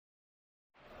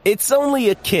It's only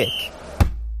a kick,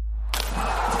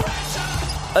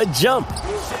 a jump,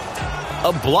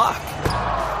 a block.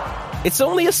 It's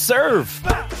only a serve.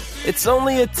 It's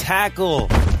only a tackle,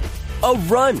 a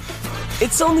run.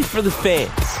 It's only for the fans.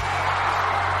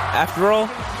 After all,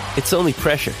 it's only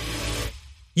pressure.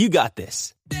 You got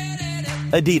this.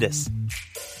 Adidas.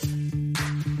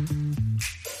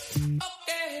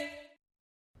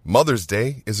 Mother's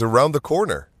Day is around the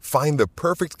corner. Find the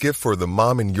perfect gift for the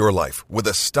mom in your life with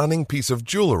a stunning piece of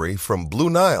jewelry from Blue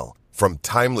Nile. From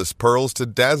timeless pearls to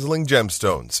dazzling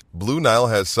gemstones, Blue Nile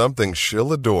has something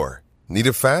she'll adore. Need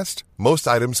it fast? Most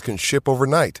items can ship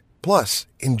overnight. Plus,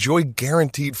 enjoy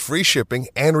guaranteed free shipping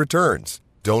and returns.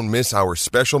 Don't miss our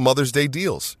special Mother's Day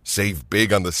deals. Save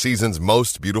big on the season's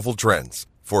most beautiful trends.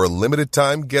 For a limited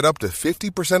time, get up to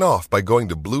 50% off by going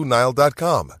to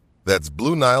BlueNile.com. That's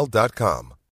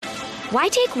BlueNile.com. Why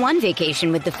take one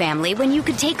vacation with the family when you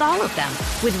could take all of them?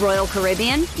 With Royal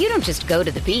Caribbean, you don't just go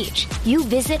to the beach. You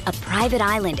visit a private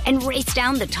island and race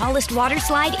down the tallest water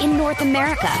slide in North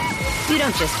America. You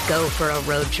don't just go for a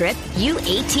road trip. You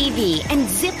ATV and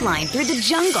zip line through the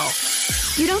jungle.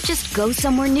 You don't just go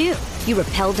somewhere new. You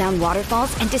rappel down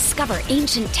waterfalls and discover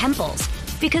ancient temples.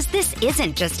 Because this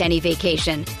isn't just any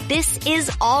vacation. This is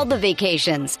all the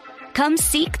vacations. Come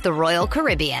seek the Royal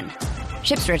Caribbean.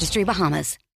 Ships Registry,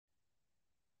 Bahamas.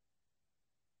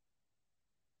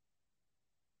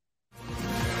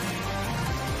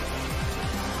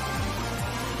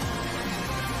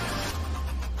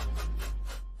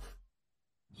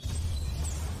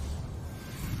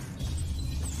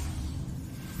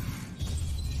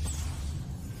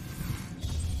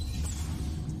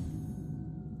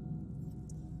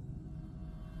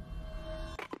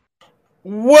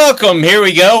 Welcome. Here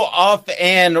we go. Off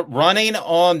and running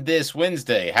on this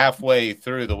Wednesday, halfway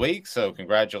through the week. So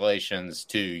congratulations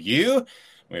to you.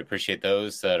 We appreciate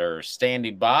those that are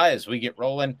standing by as we get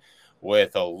rolling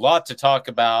with a lot to talk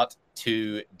about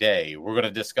today. We're going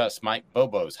to discuss Mike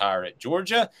Bobo's hire at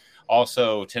Georgia.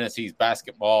 Also, Tennessee's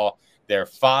basketball, their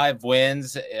 5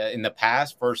 wins in the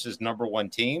past versus number 1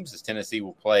 teams, as Tennessee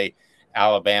will play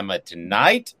Alabama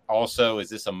tonight. Also, is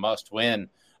this a must-win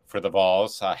for the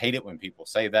Vols? I hate it when people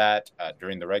say that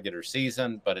during the regular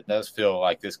season, but it does feel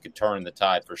like this could turn the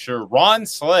tide for sure. Ron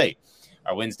Slay,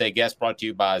 our Wednesday guest, brought to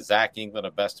you by Zach England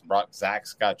of Best of Brock.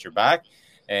 Zach's got your back.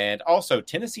 And also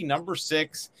Tennessee number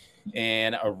 6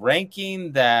 in a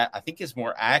ranking that I think is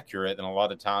more accurate than a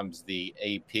lot of times the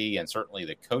AP and certainly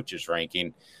the coaches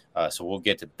ranking. So we'll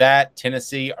get to that.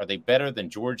 Tennessee, are they better than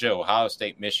Georgia, Ohio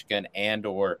State, Michigan, and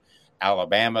or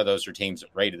Alabama? Those are teams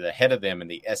rated ahead of them in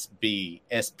the SP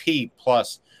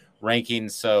plus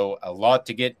rankings. So a lot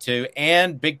to get to.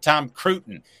 And big time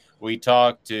Cruton. We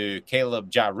talked to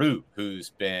Caleb Jaru, who's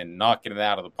been knocking it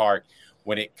out of the park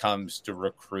when it comes to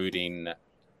recruiting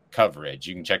coverage.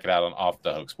 You can check it out on Off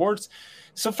the Hook Sports.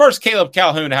 So first, Caleb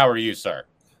Calhoun, how are you, sir?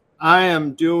 I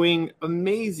am doing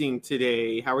amazing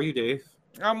today. How are you, Dave?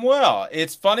 I'm well.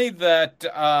 It's funny that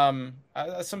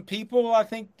some people, I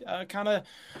think, kind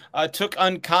of took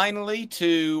unkindly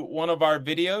to one of our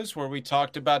videos where we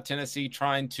talked about Tennessee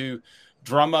trying to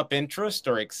drum up interest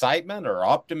or excitement or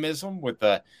optimism with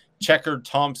the checkered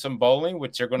Thompson bowling,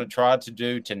 which they're going to try to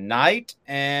do tonight.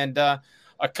 And a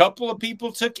couple of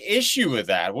people took issue with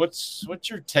that. What's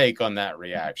your take on that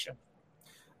reaction?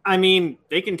 I mean,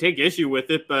 they can take issue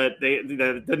with it, but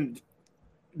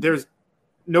there's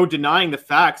no denying the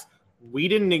facts. We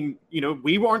didn't,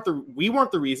 we weren't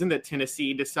the reason that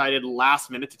Tennessee decided last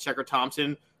minute to checker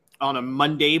Thompson on a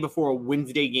Monday before a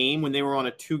Wednesday game when they were on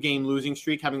a 2-game losing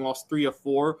streak, having lost 3 of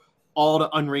 4, all to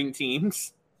unranked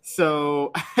teams.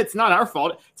 So it's not our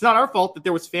fault. It's not our fault that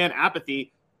there was fan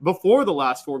apathy before the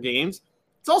last 4 games.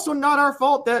 It's also not our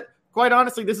fault that, quite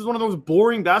honestly, this is one of those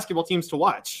boring basketball teams to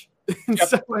watch. Yep.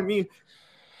 So, I mean,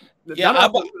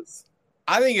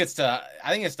 I think it's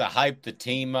to hype the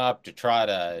team up, to try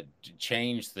to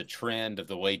change the trend of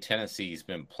the way Tennessee's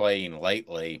been playing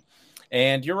lately.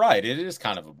 And you're right, it is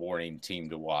kind of a boring team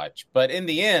to watch. But in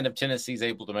the end, if Tennessee's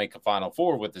able to make a Final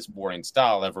Four with this boring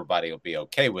style, everybody will be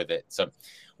okay with it. So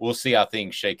we'll see how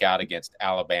things shake out against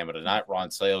Alabama tonight.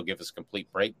 Ron Slay will give us a complete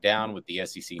breakdown with the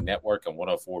SEC Network on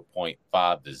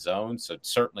 104.5 The Zone. So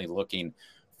certainly looking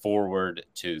forward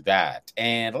to that.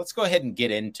 And let's go ahead and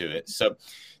get into it. So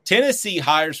Tennessee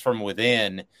hires from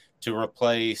within to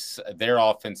replace their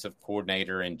offensive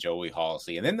coordinator in Joey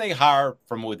Halsey. And then they hire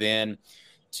from within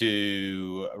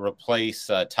to replace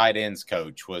tight ends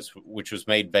coach, which was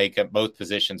made vacant, both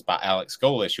positions, by Alex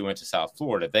Golish, who went to South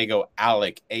Florida. They go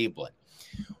Alec Ablin.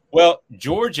 Well,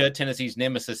 Georgia, Tennessee's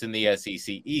nemesis in the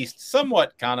SEC East,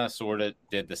 somewhat kind of sort of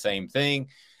did the same thing.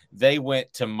 they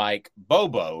went to Mike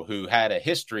Bobo, who had a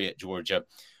history at Georgia,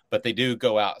 but they do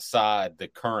go outside the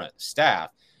current staff,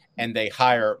 and they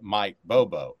hire Mike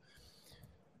Bobo.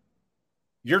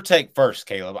 Your take first,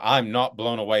 Caleb. I'm not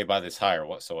blown away by this hire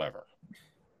whatsoever.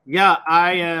 Yeah,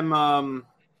 I am.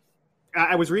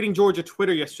 I was reading Georgia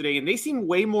Twitter yesterday, and they seem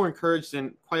way more encouraged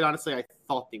than, quite honestly, I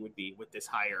thought they would be with this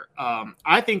hire.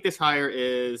 I think this hire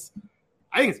is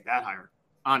 – I think it's a bad hire,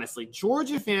 honestly.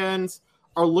 Georgia fans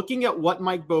are looking at what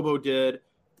Mike Bobo did,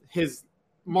 his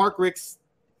Mark Richt's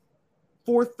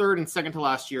fourth, third, and second to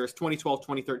last year's 2012,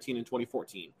 2013, and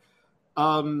 2014.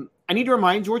 I need to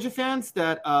remind Georgia fans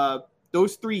that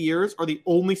those 3 years are the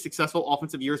only successful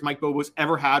offensive years Mike Bobo's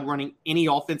ever had running any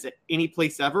offense at any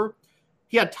place ever.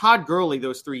 He had Todd Gurley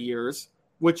those 3 years,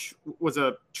 which was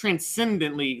a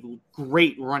transcendently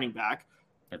great running back.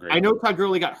 Agreed. I know Todd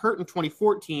Gurley got hurt in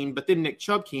 2014, but then Nick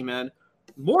Chubb came in.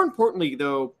 More importantly,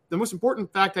 though, the most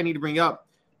important fact I need to bring up,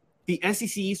 the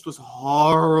SEC East was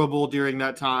horrible during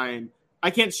that time. I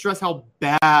can't stress how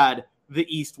bad the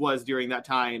East was during that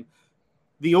time.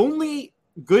 The only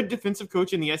good defensive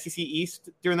coach in the SEC East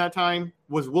during that time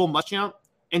was Will Muschamp,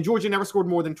 and Georgia never scored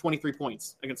more than 23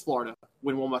 points against Florida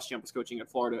when Will Muschamp was coaching at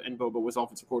Florida and Bobo was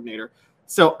offensive coordinator.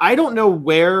 So I don't know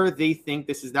where they think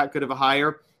this is that good of a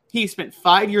hire. He spent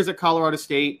 5 years at Colorado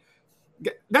State.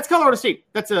 That's Colorado State.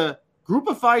 That's a group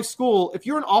of five school. If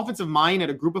you're an offensive mind at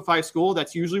a group of five school,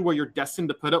 that's usually where you're destined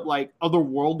to put up like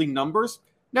otherworldly numbers.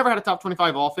 Never had a top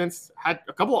 25 offense, had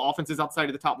a couple of offenses outside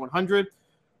of the top 100.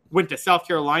 Went to South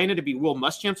Carolina to be Will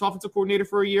Muschamp's offensive coordinator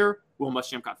for a year. Will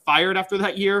Muschamp got fired after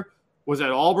that year. Was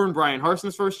at Auburn, Brian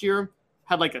Harson's first year.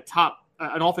 Had like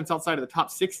an offense outside of the top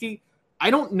 60. I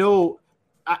don't know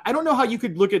how you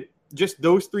could look at just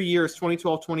those 3 years,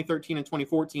 2012, 2013, and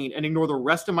 2014, and ignore the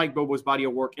rest of Mike Bobo's body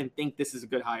of work and think this is a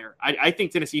good hire. I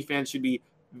think Tennessee fans should be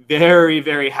very,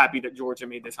 very happy that Georgia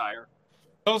made this hire.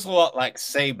 Feels a lot like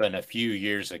Saban a few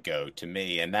years ago to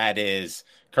me, and that is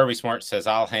Kirby Smart says,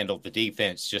 I'll handle the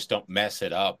defense, just don't mess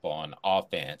it up on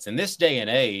offense. In this day and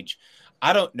age,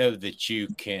 I don't know that you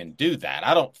can do that.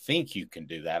 I don't think you can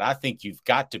do that. I think you've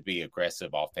got to be aggressive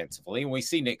offensively, and we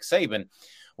see Nick Saban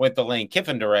went the Lane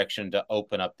Kiffin direction to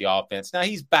open up the offense. Now,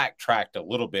 he's backtracked a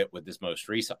little bit with this most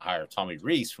recent hire, Tommy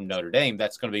Rees from Notre Dame.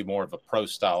 That's going to be more of a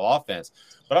pro-style offense.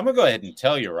 But I'm going to go ahead and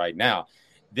tell you right now,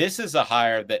 this is a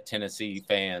hire that Tennessee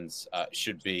fans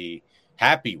should be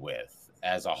happy with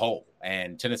as a whole,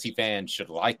 and Tennessee fans should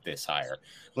like this hire.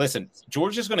 Listen,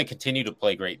 Georgia's going to continue to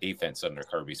play great defense under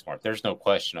Kirby Smart. There's no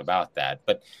question about that.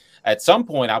 But at some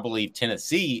point, I believe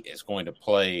Tennessee is going to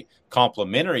play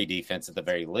complementary defense at the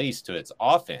very least to its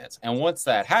offense. And once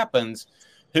that happens,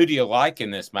 who do you like in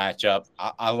this matchup?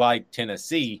 I like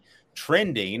Tennessee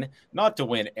trending, not to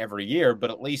win every year,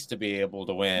 but at least to be able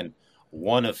to win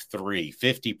one of three,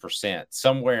 50%,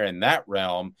 somewhere in that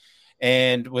realm.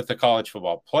 And with the college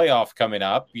football playoff coming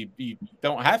up, you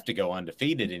don't have to go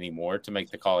undefeated anymore to make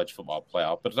the college football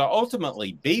playoff. But to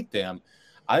ultimately beat them,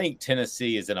 I think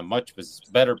Tennessee is in a much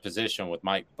better position with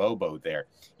Mike Bobo there.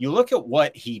 You look at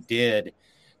what he did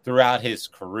throughout his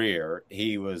career.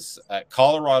 He was at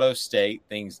Colorado State.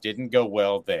 Things didn't go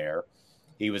well there.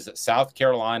 He was at South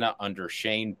Carolina under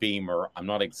Shane Beamer. I'm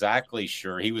not exactly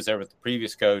sure. He was there with the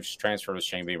previous coach, transferred with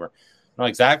Shane Beamer. I'm not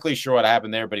exactly sure what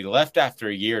happened there, but he left after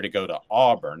a year to go to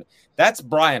Auburn. That's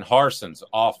Brian Harson's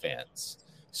offense.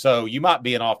 So you might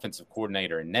be an offensive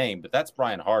coordinator in name, but that's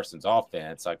Brian Harson's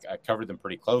offense. I covered them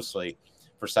pretty closely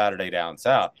for Saturday Down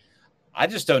South. I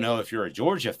just don't know if you're a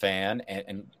Georgia fan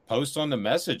and post on the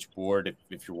message board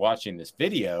if you're watching this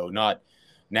video, not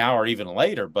now or even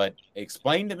later, but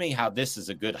explain to me how this is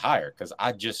a good hire, because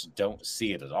I just don't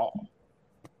see it at all.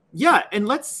 Yeah, and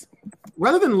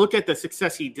rather than look at the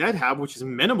success he did have, which is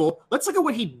minimal, let's look at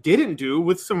what he didn't do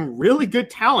with some really good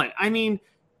talent. I mean,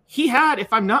 he had,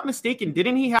 if I'm not mistaken,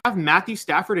 didn't he have Matthew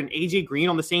Stafford and A.J. Green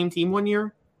on the same team one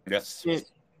year? Yes.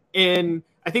 And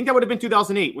I think that would have been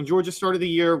 2008 when Georgia started the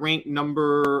year ranked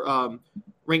number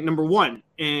one.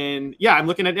 And yeah, I'm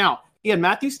looking at it now. He had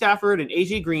Matthew Stafford and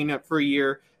A.J. Green for a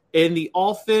year, and the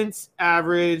offense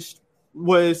average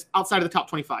was outside of the top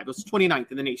 25. It was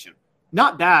 29th in the nation.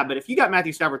 Not bad, but if you got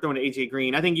Matthew Stafford throwing to A.J.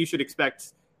 Green, I think you should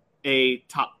expect a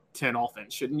top 10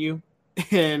 offense, shouldn't you?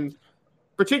 And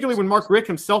particularly when Mark Richt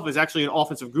himself is actually an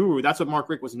offensive guru. That's what Mark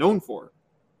Richt was known for.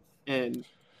 And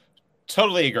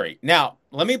totally agree. Now,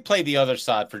 let me play the other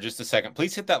side for just a second.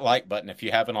 Please hit that like button if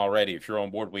you haven't already. If you're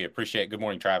on board, we appreciate it. Good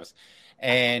morning, Travis.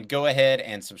 And go ahead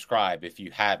and subscribe if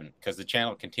you haven't, because the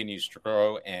channel continues to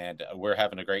grow and we're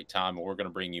having a great time. And we're going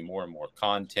to bring you more and more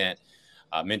content.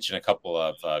 Mention a couple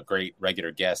of great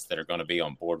regular guests that are going to be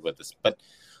on board with us. But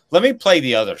let me play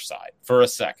the other side for a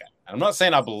second. I'm not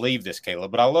saying I believe this,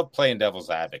 Caleb, but I love playing devil's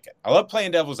advocate. I love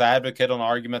playing devil's advocate on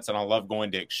arguments, and I love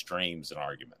going to extremes in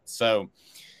arguments. So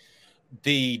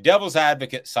the devil's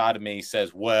advocate side of me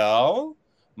says, well,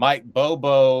 Mike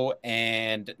Bobo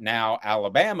and now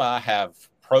Alabama have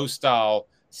pro-style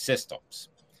systems.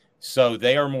 So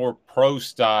they are more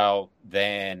pro-style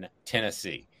than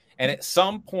Tennessee. And at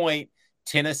some point,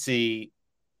 Tennessee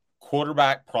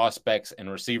quarterback prospects and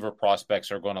receiver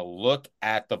prospects are going to look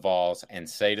at the Vols and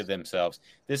say to themselves,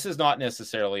 this is not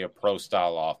necessarily a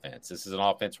pro-style offense. This is an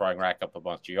offense where I can rack up a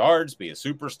bunch of yards, be a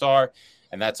superstar,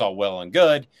 and that's all well and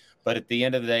good. But at the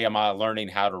end of the day, am I learning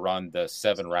how to run the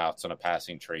 7 routes on a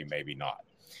passing tree? Maybe not.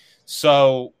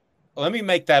 So let me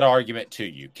make that argument to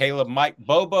you. Caleb, Mike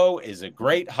Bobo is a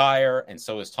great hire, and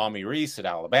so is Tommy Rees at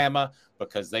Alabama,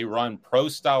 because they run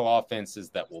pro-style offenses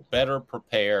that will better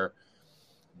prepare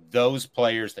those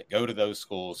players that go to those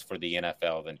schools for the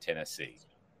NFL than Tennessee.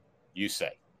 You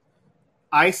say.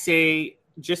 I say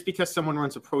just because someone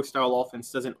runs a pro-style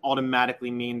offense doesn't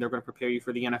automatically mean they're going to prepare you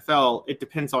for the NFL. It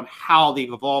depends on how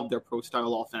they've evolved their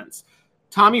pro-style offense.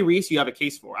 Tommy Rees, you have a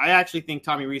case for. I actually think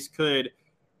Tommy Rees could.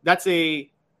 That's a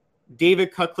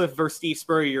David Cutcliffe versus Steve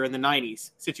Spurrier in the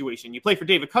 90s situation. You play for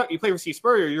you play for Steve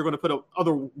Spurrier, you're going to put up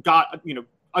other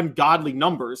ungodly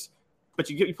numbers. But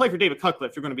you play for David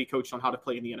Cutcliffe, you're going to be coached on how to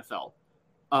play in the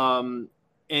NFL.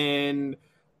 And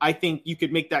I think you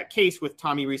could make that case with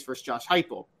Tommy Rees versus Josh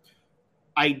Heupel.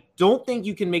 I don't think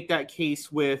you can make that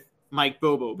case with Mike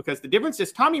Bobo, because the difference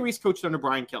is Tommy Rees coached under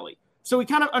Brian Kelly. So he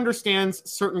kind of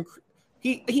understands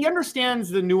he understands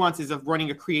the nuances of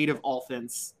running a creative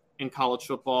offense in college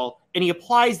football, and he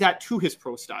applies that to his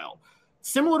pro style.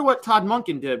 Similar to what Todd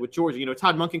Monken did with Georgia.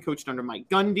 Todd Monken coached under Mike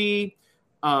Gundy.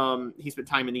 He spent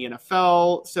time in the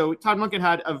NFL. So Todd Monken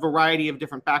had a variety of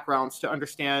different backgrounds to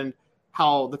understand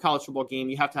how the college football game,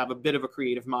 you have to have a bit of a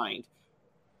creative mind.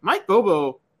 Mike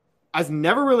Bobo has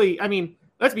never really,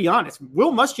 let's be honest.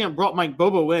 Will Muschamp brought Mike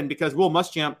Bobo in because Will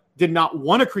Muschamp did not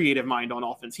want a creative mind on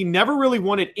offense. He never really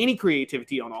wanted any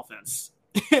creativity on offense.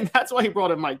 And that's why he brought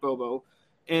in Mike Bobo.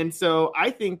 And so I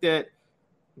think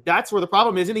that's where the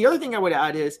problem is. And the other thing I would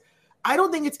add is, I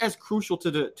don't think it's as crucial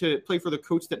to play for the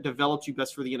coach that develops you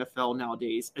best for the NFL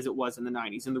nowadays as it was in the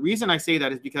 90s. And the reason I say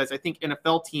that is because I think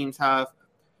NFL teams have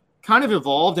kind of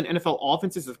evolved, and NFL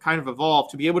offenses have kind of evolved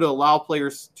to be able to allow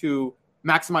players to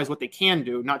maximize what they can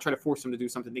do, not try to force them to do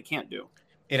something they can't do.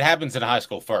 It happens in high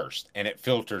school first, and it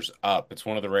filters up. It's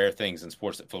one of the rare things in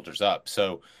sports that filters up.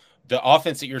 So the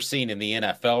offense that you're seeing in the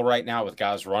NFL right now with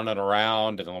guys running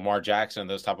around and Lamar Jackson and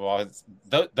those type of offense,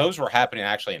 those were happening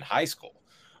actually in high school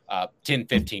 10,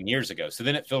 15 years ago. So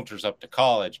then it filters up to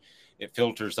college. It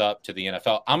filters up to the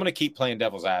NFL. I'm going to keep playing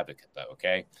devil's advocate, though,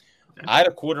 okay? I had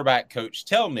a quarterback coach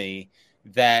tell me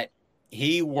that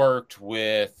he worked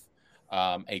with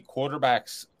a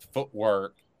quarterback's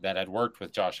footwork that had worked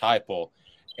with Josh Heupel,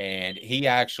 and he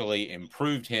actually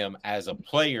improved him as a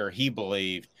player, he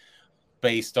believed,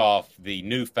 based off the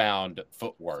newfound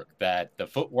footwork, that the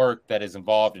footwork that is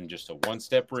involved in just a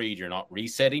one-step read, you're not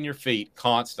resetting your feet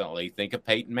constantly. Think of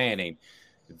Peyton Manning,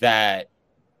 that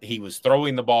he was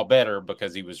throwing the ball better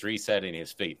because he was resetting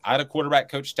his feet. I had a quarterback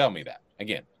coach tell me that.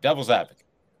 Again, devil's advocate.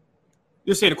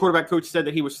 You're saying a quarterback coach said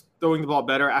that he was throwing the ball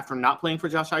better after not playing for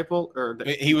Josh Heupel?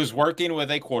 He was working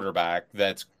with a quarterback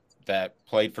that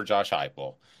played for Josh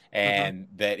Heupel, and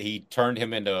that he turned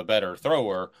him into a better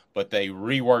thrower, but they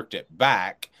reworked it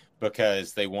back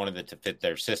because they wanted it to fit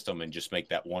their system and just make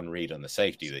that one read on the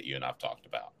safety that you and I've talked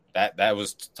about. That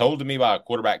was told to me by a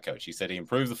quarterback coach. He said he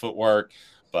improved the footwork,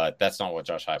 but that's not what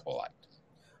Josh Heupel liked.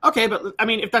 Okay, but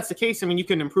if that's the case, you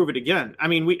can improve it again.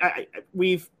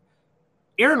 We've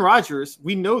Aaron Rodgers,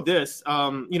 we know this.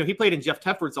 He played in Jeff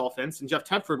Tedford's offense, and Jeff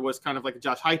Tedford was kind of like a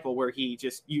Josh Heupel, where he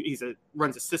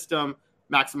runs a system,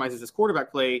 maximizes his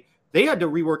quarterback play. They had to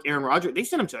rework Aaron Rodgers. They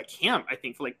sent him to a camp, I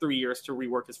think, for like 3 years to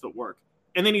rework his footwork,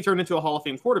 and then he turned into a Hall of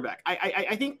Fame quarterback.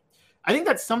 I think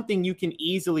that's something you can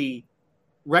easily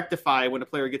rectify when a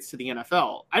player gets to the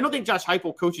NFL. I don't think Josh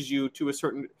Heupel coaches you to a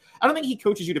certain. I don't think he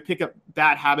coaches you to pick up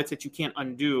bad habits that you can't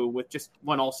undo with just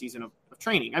one all season of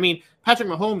training. Patrick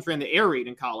Mahomes ran the air raid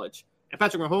in college, and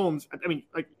Patrick Mahomes,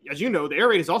 as you know, the air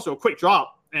raid is also a quick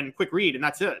drop and quick read, and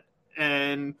that's it.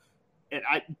 And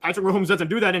Patrick Mahomes doesn't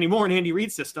do that anymore in Andy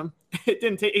Reid's system. It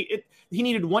didn't take it. He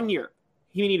needed 1 year.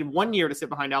 He needed 1 year to sit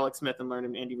behind Alex Smith and learn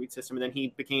in Andy Reid's system, and then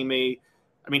he became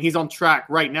he's on track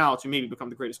right now to maybe become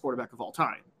the greatest quarterback of all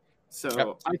time. So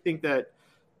yep.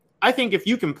 I think if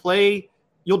you can play,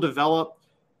 you'll develop.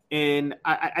 And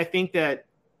I think that,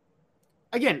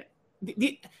 again,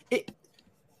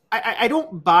 I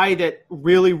don't buy that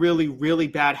really, really, really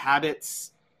bad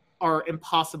habits are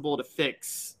impossible to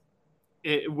fix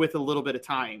with a little bit of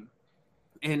time.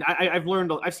 And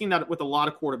I've seen that with a lot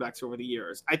of quarterbacks over the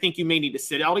years. I think you may need to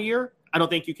sit out a year. I don't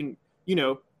think you can,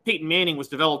 Peyton Manning was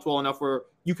developed well enough where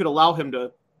you could allow him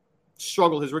to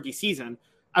struggle his rookie season.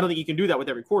 I don't think you can do that with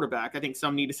every quarterback. I think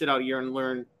some need to sit out a year and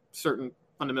learn certain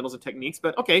fundamentals and techniques.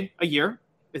 But okay, a year.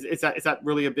 Is that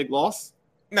really a big loss?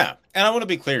 No. And I want to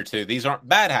be clear too. These aren't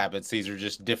bad habits. These are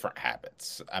just different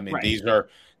habits. I mean, These are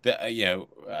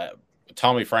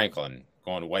Tommy Franklin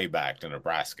going way back to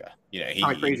Nebraska.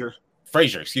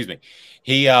 Frazier, excuse me.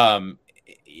 He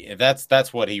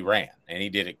that's what he ran, and he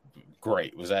did it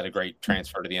great. Was that a great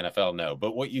transfer to the NFL? No.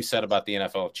 But what you said about the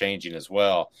NFL changing as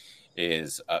well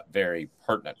is very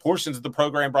pertinent. Portions of the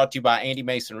program brought to you by Andy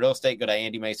Mason Real Estate. Go to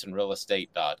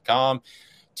andymasonrealestate.com.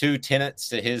 2 tenets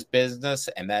to his business,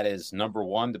 and that is number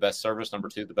 1, the best service. Number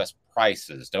 2, the best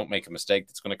prices. Don't make a mistake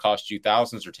that's going to cost you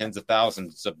thousands or tens of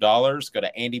thousands of dollars. Go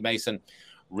to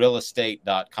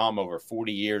andymasonrealestate.com. Over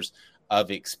 40 years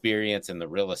of experience in the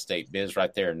real estate biz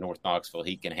right there in North Knoxville.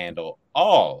 He can handle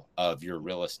all of your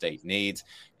real estate needs.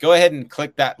 Go ahead and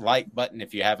click that like button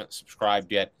if you haven't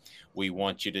subscribed yet. We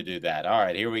want you to do that. All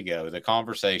right, here we go. The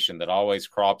conversation that always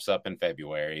crops up in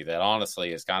February that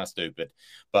honestly is kind of stupid,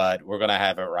 but we're going to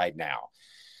have it right now.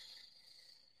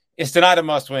 Is tonight a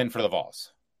must-win for the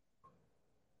Vols?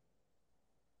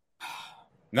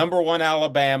 Number 1,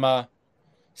 Alabama.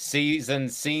 Season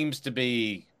seems to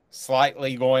be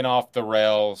slightly going off the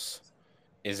rails.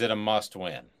 Is it a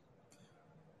must-win?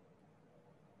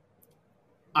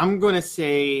 I'm going to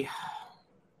say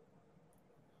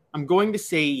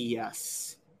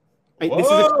yes.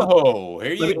 Whoa,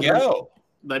 here you go.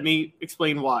 Let me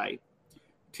explain why.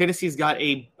 Tennessee's got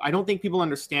I don't think people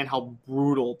understand how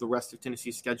brutal the rest of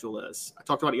Tennessee's schedule is. I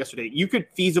talked about it yesterday. You could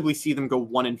feasibly see them go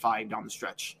 1-5 down the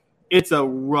stretch. It's a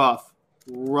rough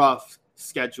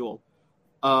schedule.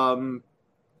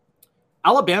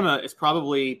 Alabama is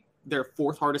probably their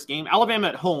 4th hardest game. Alabama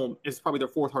at home is probably their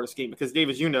 4th hardest game because, Dave,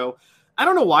 as you know, I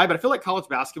don't know why, but I feel like college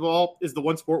basketball is the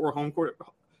one sport where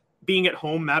being at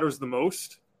home matters the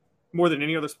most, more than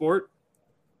any other sport.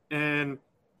 And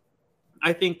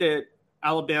I think that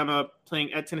Alabama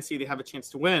playing at Tennessee, they have a chance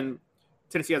to win.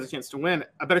 Tennessee has a chance to win,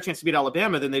 a better chance to beat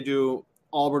Alabama than they do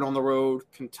Auburn on the road,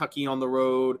 Kentucky on the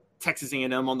road, Texas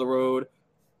A&M on the road.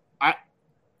 I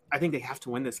think they have to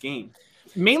win this game.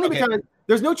 Mainly because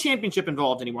there's no championship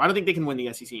involved anymore. I don't think they can win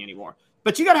the SEC anymore.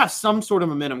 But you got to have some sort of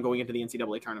momentum going into the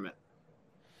NCAA tournament.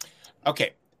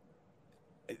 Okay.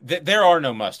 There are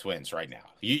no must-wins right now.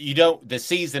 You don't. The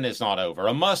season is not over.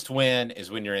 A must-win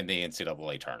is when you're in the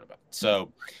NCAA tournament.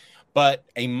 So, but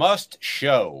a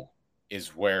must-show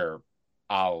is where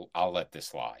I'll let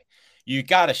this lie. You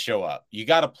got to show up. You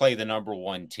got to play the number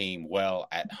 1 team well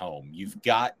at home. You've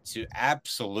got to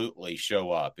absolutely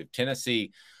show up. If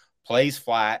Tennessee plays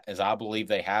flat, as I believe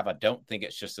they have, I don't think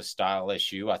it's just a style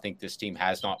issue. I think this team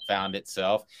has not found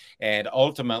itself. And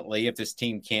ultimately, if this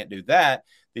team can't do that,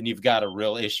 then you've got a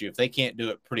real issue. If they can't do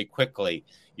it pretty quickly,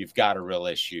 you've got a real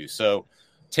issue. So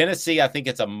Tennessee, I think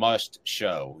it's a must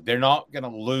show. They're not going to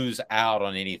lose out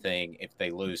on anything if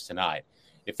they lose tonight.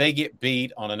 If they get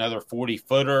beat on another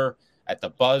 40-footer at the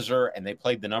buzzer and they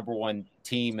played the number 1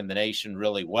 team in the nation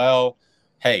really well,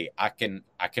 hey, I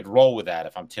could roll with that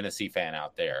if I'm a Tennessee fan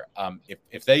out there.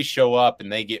 If they show up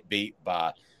and they get beat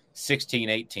by 16,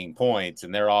 18 points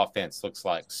and their offense looks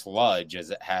like sludge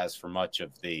as it has for much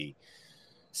of the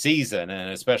season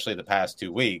and especially the past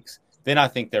 2 weeks, then I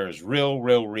think there is real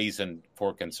reason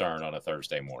for concern on a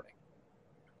Thursday morning.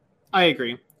 I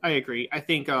agree. I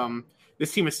think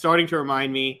this team is starting to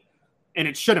remind me, and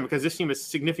it shouldn't because this team is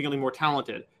significantly more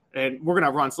talented. And we're going to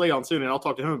have Ron Slay on soon, and I'll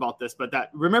talk to him about this. But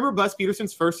remember Buzz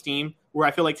Peterson's first team where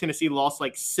I feel like Tennessee lost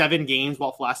like 7 games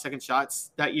off last-second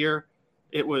shots that year?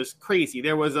 It was crazy.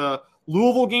 There was a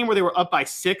Louisville game where they were up by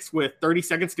 6 with 30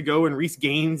 seconds to go, and Reese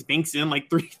Gaines banks in like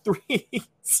 3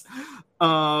 threes.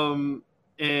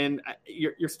 And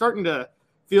you're starting to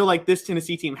feel like this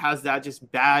Tennessee team has that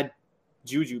just bad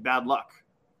juju, bad luck.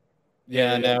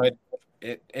 Yeah, no,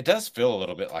 it does feel a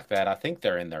little bit like that. I think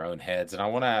they're in their own heads, and I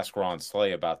want to ask Ron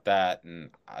Slay about that,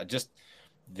 and just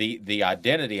the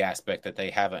identity aspect that they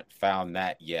haven't found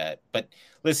that yet. But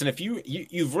listen, if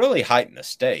you've really heightened the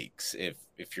stakes if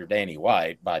you're Danny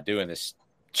White by doing this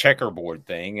checkerboard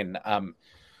thing, and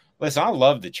listen, I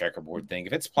love the checkerboard thing.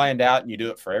 If it's planned out and you do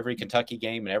it for every Kentucky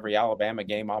game and every Alabama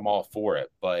game, I'm all for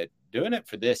it. But doing it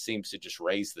for this seems to just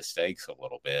raise the stakes a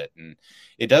little bit. And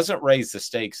it doesn't raise the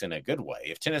stakes in a good way.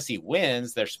 If Tennessee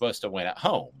wins, they're supposed to win at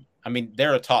home. I mean,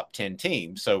 they're a top 10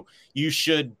 team, so you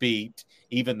should beat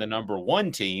even the number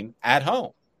 1 team at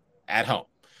home.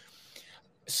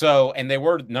 So, and they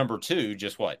were number 2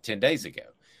 just 10 days ago.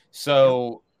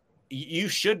 So you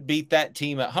should beat that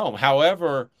team at home.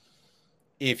 However,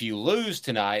 if you lose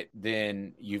tonight,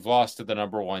 then you've lost to the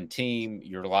number 1 team.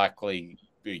 You're likely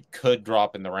could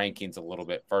drop in the rankings a little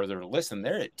bit further. Listen,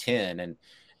 they're at 10, and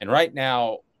right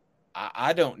now,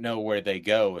 I don't know where they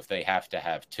go if they have to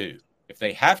have 2. If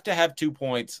they have to have 2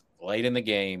 points late in the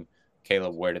game,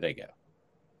 Caleb, where do they go?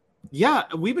 Yeah,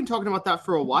 we've been talking about that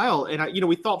for a while, and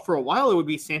we thought for a while it would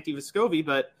be Santi Vescovi,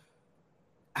 but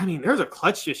I mean, there's a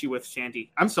clutch issue with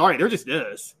Santi. I'm sorry, there just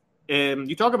is. And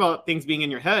you talk about things being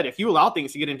in your head. If you allow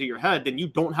things to get into your head, then you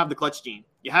don't have the clutch gene.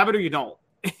 You have it or you don't.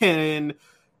 And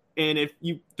if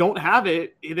you don't have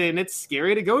it, then it's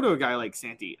scary to go to a guy like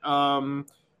Santi.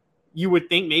 You would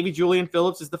think maybe Julian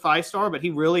Phillips is the 5-star, but he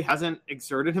really hasn't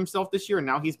exerted himself this year, and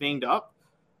now he's banged up.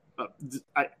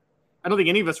 I don't think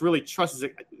any of us really trust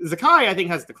Zakai. I think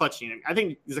has the clutch gene. I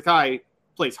think Zakai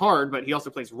plays hard, but he also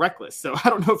plays reckless. So I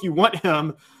don't know if you want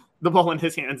him the ball in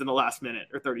his hands in the last minute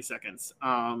or 30 seconds.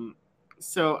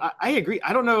 So I agree.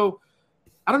 I don't know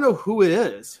who it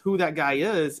is, who that guy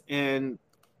is. And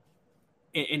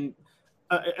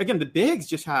again, the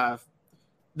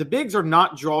bigs are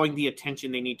not drawing the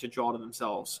attention they need to draw to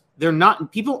themselves.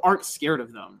 People aren't scared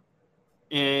of them.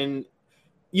 And,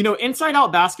 inside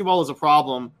out basketball is a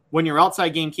problem when your outside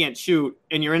game can't shoot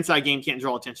and your inside game can't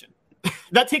draw attention.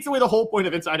 That takes away the whole point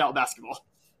of inside out basketball.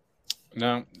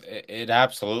 No, it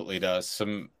absolutely does.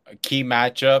 Some key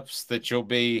matchups that you'll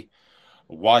be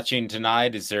watching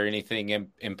tonight. Is there anything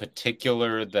in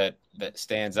particular that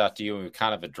stands out to you? We've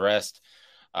kind of addressed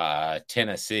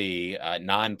Tennessee,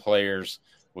 9 players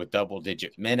with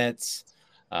double-digit minutes.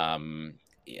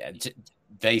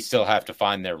 They still have to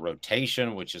find their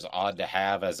rotation, which is odd to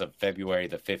have as of February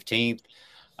the 15th.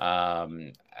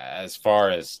 As far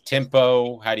as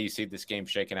tempo, how do you see this game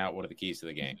shaking out? What are the keys to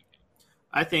the game?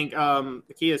 I think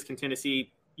the key is, can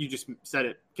Tennessee, you just said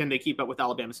it, can they keep up with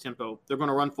Alabama's tempo? They're going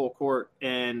to run full court,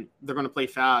 and they're going to play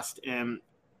fast, and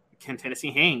can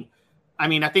Tennessee hang? I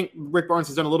mean, I think Rick Barnes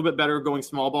has done a little bit better going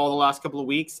small ball the last couple of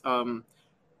weeks.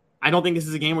 I don't think this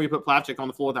is a game where you put Plavsic on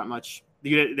the floor that much.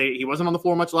 He wasn't on the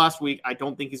floor much last week. I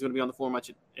don't think he's going to be on the floor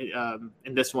much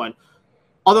in this one.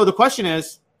 Although the question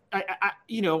is,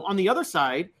 on the other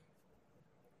side,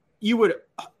 you would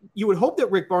hope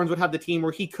that Rick Barnes would have the team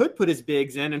where he could put his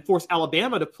bigs in and force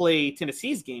Alabama to play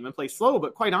Tennessee's game and play slow.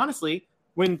 But quite honestly,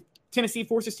 when Tennessee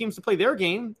forces teams to play their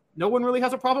game, no one really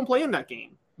has a problem playing that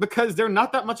game because they're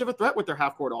not that much of a threat with their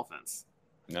half-court offense.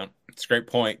 No, it's a great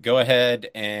point. Go ahead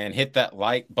and hit that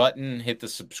like button. Hit the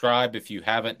subscribe if you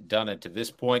haven't done it to this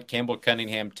point. Campbell,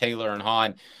 Cunningham, Taylor, and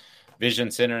Hahn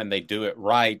Vision Center, and they do it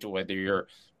right, whether you're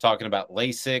talking about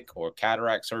LASIK or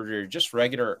cataract surgery or just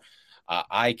regular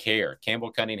eye care.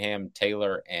 Campbell, Cunningham,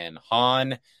 Taylor, and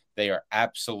Hahn, they are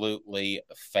absolutely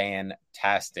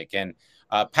fantastic. And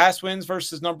past wins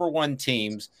versus number 1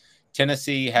 teams,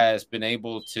 Tennessee has been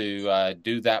able to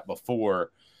do that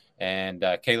before. And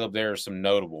Caleb, there are some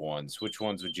notable ones. Which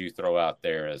ones would you throw out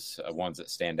there as ones that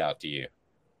stand out to you?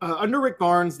 Under Rick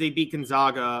Barnes, they beat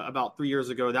Gonzaga about 3 years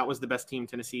ago. That was the best team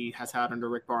Tennessee has had under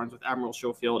Rick Barnes with Admiral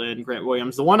Schofield and Grant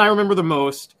Williams. The one I remember the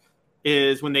most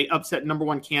is when they upset number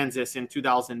 1 Kansas in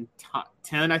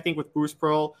 2010, I think, with Bruce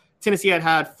Pearl. Tennessee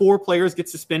had 4 players get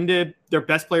suspended. Their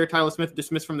best player, Tyler Smith,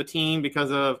 dismissed from the team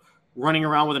because of running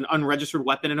around with an unregistered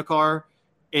weapon in a car.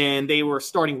 And they were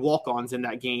starting walk-ons in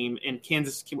that game. And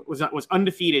Kansas was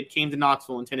undefeated, came to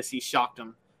Knoxville, and Tennessee shocked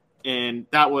them. And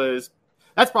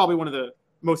that's probably one of the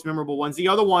most memorable ones. The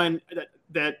other one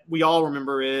that we all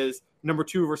remember is number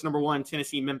 2 versus number 1,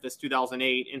 Tennessee-Memphis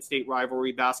 2008 in-state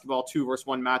rivalry basketball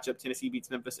 2-versus-1 matchup. Tennessee beats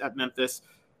Memphis at Memphis.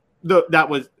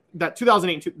 That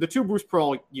 2008, the 2 Bruce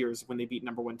Pearl years when they beat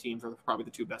number 1 teams are probably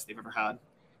the 2 best they've ever had.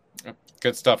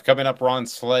 Good stuff. Coming up, Ron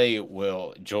Slay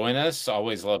will join us.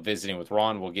 Always love visiting with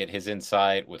Ron. We'll get his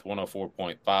insight with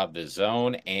 104.5 The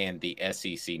Zone and the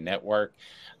SEC Network.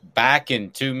 Back in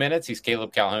 2 minutes. He's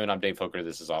Caleb Calhoun. I'm Dave Hooker.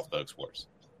 This is Off the Hook Sports.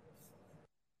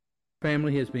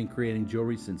 Family has been creating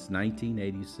jewelry since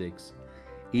 1986.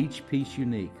 Each piece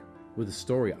unique with a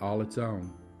story all its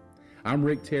own. I'm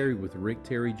Rick Terry with Rick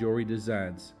Terry Jewelry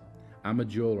Designs. I'm a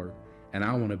jeweler, and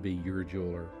I want to be your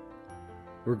jeweler.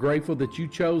 We're grateful that you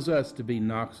chose us to be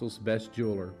Knoxville's best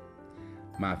jeweler.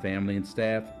 My family and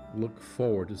staff look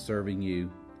forward to serving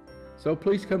you. So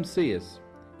please come see us.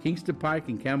 Kingston Pike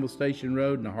and Campbell Station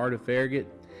Road in the heart of Farragut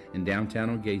and downtown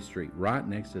on Gay Street, right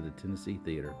next to the Tennessee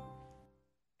Theater.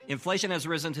 Inflation has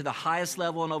risen to the highest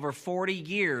level in over 40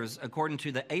 years, according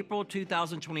to the April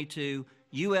 2022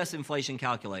 U.S. Inflation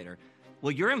Calculator.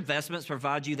 Will your investments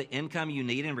provide you the income you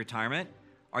need in retirement?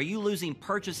 Are you losing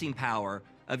purchasing power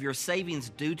of your savings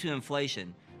due to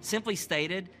inflation. Simply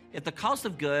stated, if the cost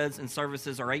of goods and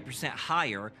services are 8%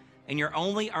 higher and you're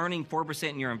only earning 4%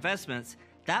 in your investments,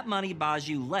 that money buys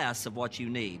you less of what you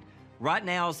need. Right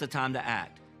now is the time to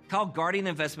act. Call Guardian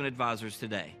Investment Advisors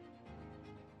today.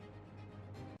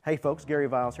 Hey folks, Gary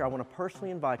Viles here. I want to personally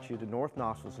invite you to North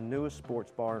Knoxville's newest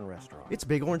sports bar and restaurant. It's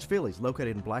Big Orange Phillies,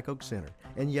 located in Black Oak Center.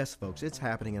 And yes folks, it's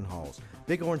happening in Halls.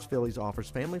 Big Orange Phillies offers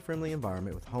family-friendly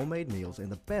environment with homemade meals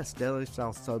and the best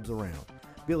deli-style subs around.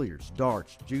 Billiards,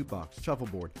 darts, jukebox,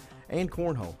 shuffleboard, and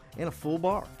cornhole, and a full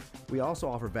bar. We also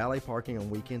offer valet parking on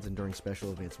weekends and during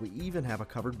special events. We even have a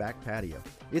covered back patio.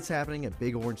 It's happening at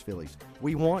Big Orange Phillies.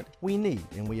 We want, we need,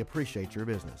 and we appreciate your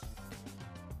business.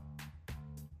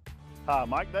 Hi,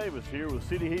 Mike Davis here with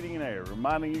City Heating and Air,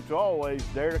 reminding you to always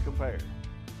dare to compare.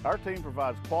 Our team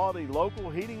provides quality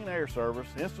local heating and air service,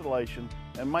 installation,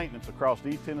 and maintenance across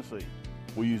East Tennessee.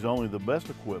 We use only the best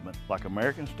equipment like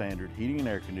American Standard heating and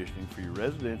air conditioning for your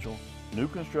residential, new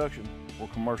construction, or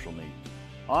commercial needs.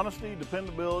 Honesty,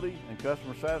 dependability, and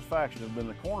customer satisfaction have been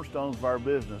the cornerstones of our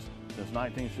business since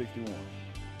 1961.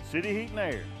 City Heat and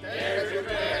Air. Dare to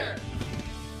compare.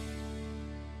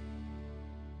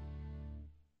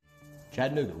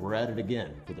 Chattanooga, we're at it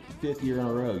again. For the 5th year in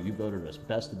a row, you voted us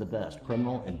best of the best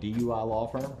criminal and DUI law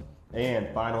firm. And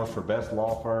finalists for best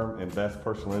law firm and best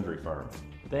personal injury firm.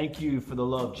 Thank you for the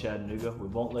love, Chattanooga. We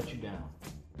won't let you down.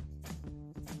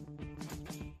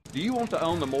 Do you want to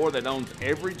own the more that owns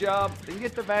every job? Then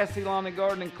get to Vassy Lawn and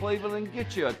Garden in Cleveland and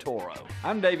get you a Toro.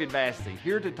 I'm David Vassy,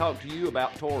 here to talk to you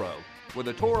about Toro. With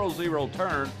a Toro Zero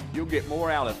Turn, you'll get more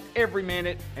out of every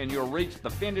minute and you'll reach the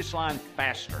finish line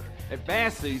faster. At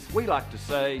Vassy's, we like to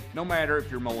say, no matter if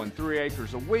you're mowing 3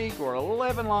 acres a week or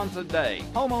 11 lawns a day,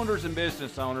 homeowners and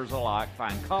business owners alike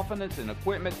find confidence in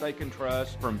equipment they can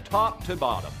trust from top to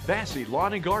bottom. Vassy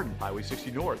Lawn and Garden, Highway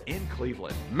 60 North in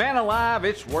Cleveland. Man alive,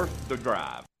 it's worth the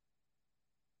drive.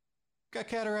 Got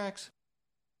cataracts?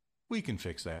 We can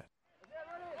fix that.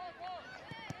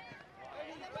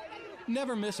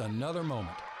 Never miss another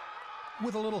moment.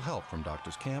 With a little help from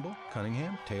Doctors Campbell,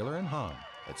 Cunningham, Taylor, and Hahn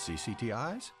at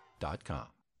cctis.com.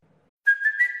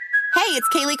 Hey, it's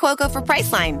Kaylee Cuoco for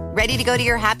Priceline. Ready to go to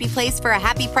your happy place for a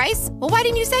happy price? Well, why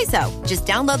didn't you say so? Just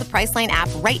download the Priceline app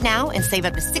right now and save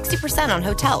up to 60% on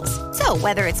hotels. So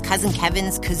whether it's Cousin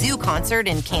Kevin's Kazoo Concert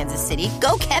in Kansas City,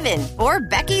 go Kevin, or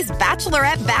Becky's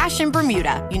Bachelorette Bash in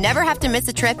Bermuda, you never have to miss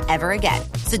a trip ever again.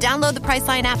 So download the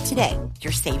Priceline app today.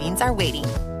 Your savings are waiting.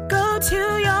 Go to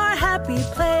your happy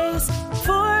place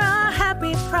for a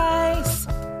happy price.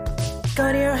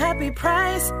 Go to your happy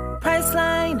price,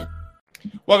 Priceline.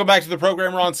 Welcome back to the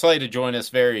program. Ron Slay to join us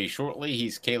very shortly.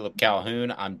 He's Caleb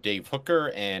Calhoun. I'm Dave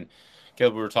Hooker. And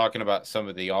Caleb, we were talking about some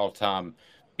of the all-time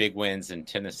big wins in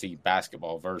Tennessee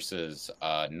basketball versus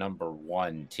number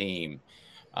one team.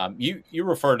 You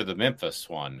refer to the Memphis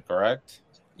one, correct?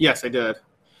 Yes, I did.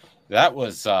 That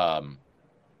was, that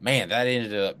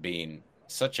ended up being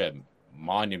such a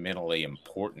monumentally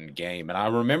important game. And I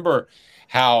remember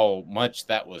how much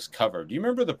that was covered. Do you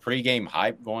remember the pregame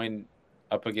hype going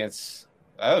up against?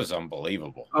 That was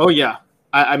unbelievable. Oh, yeah.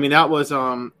 I mean, that was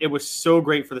it was so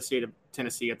great for the state of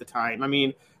Tennessee at the time. I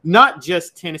mean, not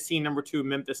just Tennessee number 2,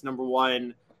 Memphis number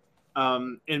 1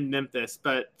 in Memphis,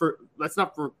 but let's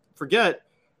not forget,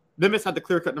 Memphis had the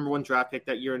clear-cut number 1 draft pick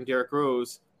that year in Derrick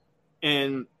Rose.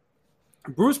 And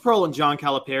Bruce Pearl and John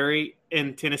Calipari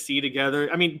in Tennessee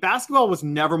together. I mean, basketball was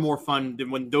never more fun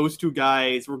than when those two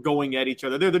guys were going at each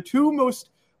other. They're the two most,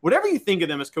 whatever you think of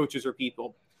them as coaches or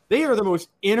people, they are the most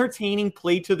entertaining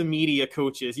play to the media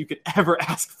coaches you could ever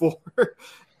ask for.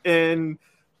 And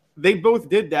they both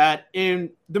did that. And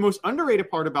the most underrated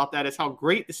part about that is how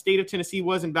great the state of Tennessee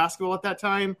was in basketball at that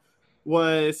time.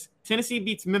 Was Tennessee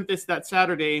beats Memphis that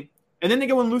Saturday, and then they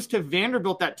go and lose to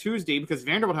Vanderbilt that Tuesday because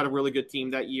Vanderbilt had a really good team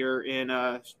that year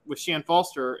with Shan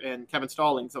Foster and Kevin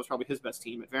Stallings. That was probably his best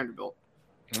team at Vanderbilt.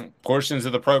 Portions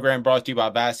of the program brought to you by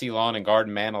Vassy Lawn and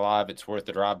Garden. Man alive, it's worth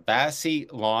the drive. Vassy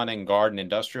Lawn and Garden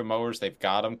industrial mowers, they've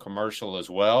got them commercial as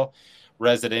well.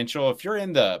 Residential, if you're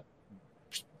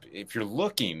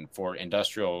looking for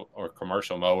industrial or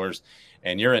commercial mowers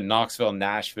and you're in Knoxville,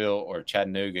 Nashville, or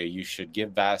Chattanooga, you should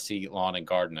give Vassy Lawn and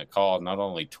Garden a call. Not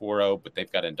only Toro, but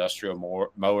they've got industrial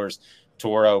mowers.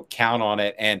 Toro, count on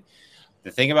it. And the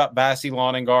thing about Vassy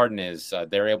Lawn and Garden is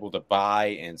they're able to buy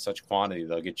in such quantity,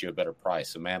 they'll get you a better price.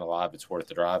 So, man alive, it's worth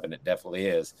the drive, and it definitely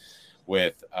is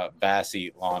with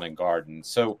Vassy Lawn and Garden.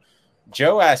 So,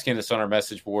 Joe asking us on our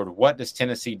message board, what does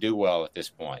Tennessee do well at this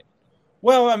point?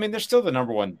 Well, I mean, they're still the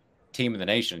number one team in the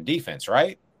nation in defense,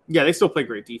 right? Yeah, they still play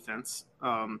great defense.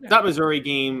 That Missouri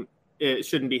game, it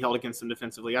shouldn't be held against them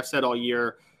defensively. I've said all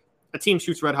year, a team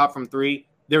shoots red hot from 3.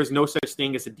 there's no such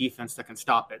thing as a defense that can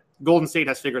stop it. Golden State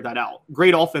has figured that out.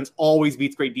 Great offense always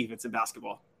beats great defense in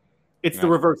basketball. It's the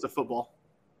reverse of football.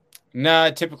 No,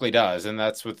 it typically does, and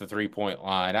that's with the 3-point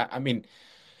line. I mean,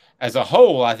 as a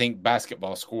whole, I think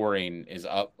basketball scoring is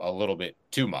up a little bit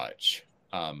too much.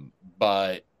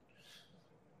 But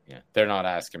yeah, they're not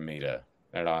asking me to.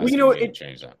 They're not asking me to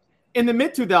change that. In the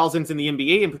mid-2000s, in the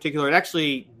NBA in particular, it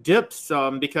actually dipped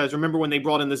some because remember when they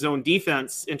brought in the zone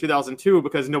defense in 2002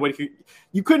 because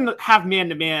you couldn't have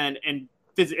man-to-man and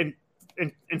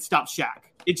stop Shaq.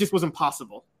 It just wasn't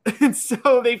possible. And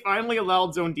so they finally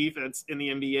allowed zone defense in the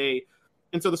NBA.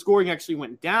 And so the scoring actually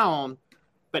went down,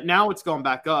 but now it's gone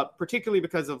back up, particularly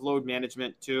because of load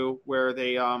management too, where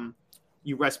they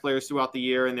you rest players throughout the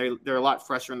year and they're a lot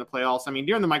fresher in the playoffs. I mean,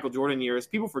 during the Michael Jordan years,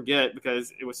 people forget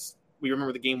because we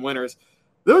remember the game winners.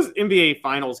 Those NBA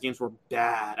Finals games were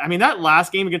bad. I mean, that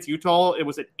last game against Utah, it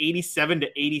was an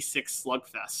 87-86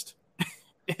 slugfest.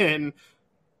 And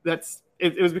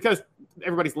it was because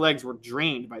everybody's legs were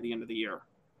drained by the end of the year.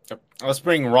 Let's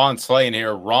bring Ron Slay in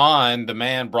here. Ron, the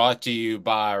man brought to you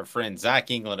by our friend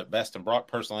Zach England at Best and Brock,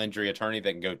 personal injury attorney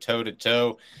that can go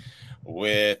toe-to-toe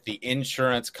with the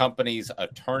insurance company's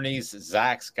attorneys.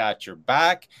 Zach's got your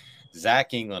back.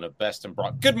 Zach England of Best and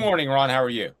Brock. Good morning, Ron. How are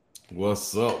you?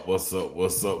 What's up?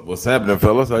 What's happening,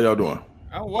 fellas? How y'all doing?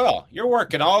 Oh, well, you're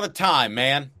working all the time,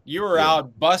 man. You were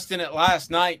out busting it last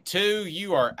night, too.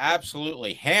 You are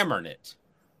absolutely hammering it.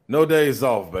 No days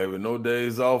off, baby. No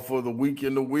days off for the weak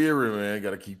and the weary, man.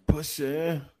 Got to keep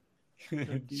pushing.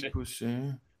 Keep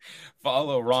pushing.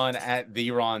 Follow Ron at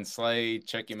the Ron Slay.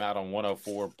 Check him out on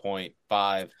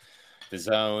 104.5 The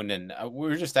Zone. And we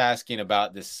were just asking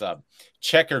about this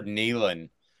Checker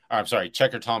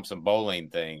Thompson bowling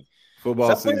thing.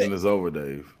 Football season is over,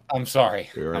 Dave. I'm sorry.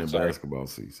 We're in basketball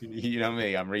season. You know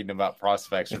me. I'm reading about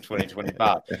prospects for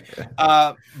 2025.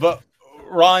 But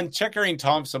Ron, checkering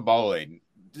Thompson bowling,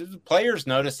 did the players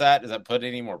notice that? Does that put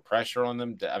any more pressure on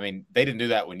them? I mean, they didn't do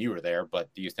that when you were there,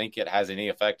 but do you think it has any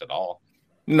effect at all?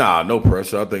 Nah, no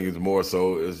pressure. I think it's more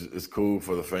so it's cool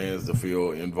for the fans to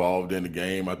feel involved in the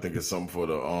game. I think it's something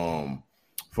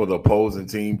for the opposing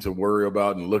team to worry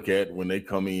about and look at when they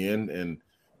come in. And,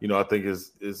 I think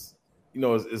it's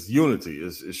unity.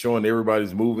 It's showing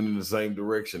everybody's moving in the same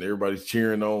direction. Everybody's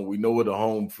cheering on. We know where the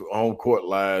home court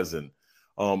lies. And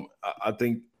I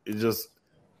think it just –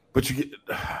 but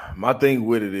my thing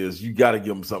with it is you got to give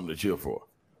them something to cheer for.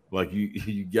 Like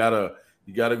you gotta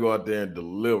go out there and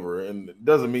deliver. And it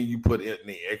doesn't mean you put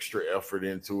any extra effort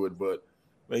into it, but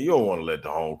man, you don't want to let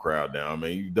the home crowd down.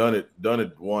 Man, you've done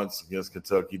it once against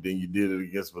Kentucky, then you did it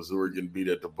against Missouri, getting beat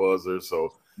at the buzzer.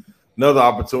 So another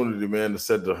opportunity, man, to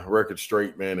set the record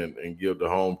straight, man, and give the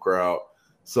home crowd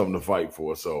something to fight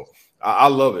for. So I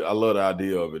love it. I love the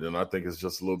idea of it, and I think it's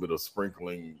just a little bit of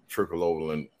sprinkling, trickled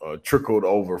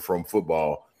over from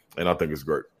football, and I think it's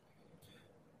great.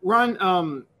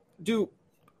 Ron, do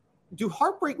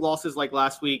heartbreak losses like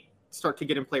last week start to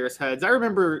get in players' heads? I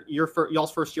remember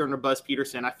y'all's first year under Buzz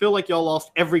Peterson. I feel like y'all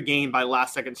lost every game by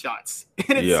last-second shots,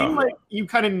 and it seemed like you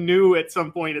kind of knew at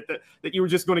some point that you were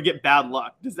just going to get bad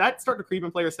luck. Does that start to creep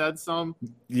in players' heads some?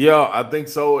 Yeah, I think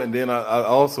so. And then I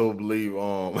also believe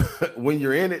when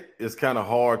you're in it, it's kind of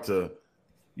hard to,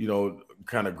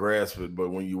 kind of grasp it. But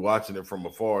when you're watching it from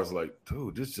afar, it's like,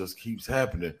 dude, this just keeps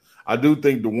happening. I do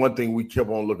think the one thing we kept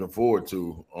on looking forward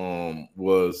to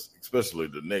was, especially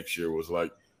the next year, was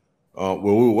like, we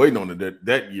were waiting on it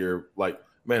that year. Like,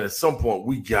 man, at some point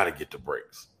we got to get the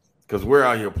breaks because we're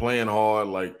out here playing hard.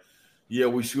 Like, yeah,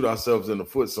 we shoot ourselves in the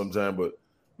foot sometimes, but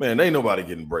man, ain't nobody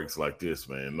getting breaks like this,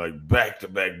 man. Like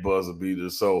back-to-back buzzer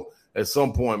beaters. So at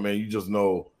some point, man, you just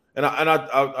know. And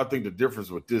I think the difference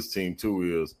with this team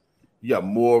too is you got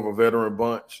more of a veteran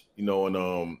bunch,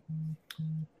 and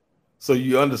so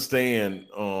you understand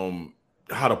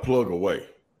how to plug away.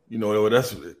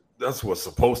 That's what's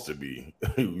supposed to be.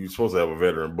 You're supposed to have a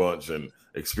veteran bunch and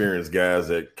experienced guys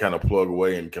that kind of plug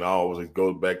away and can always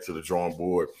go back to the drawing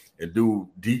board and do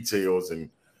details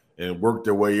and work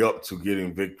their way up to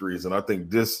getting victories. And I think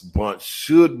this bunch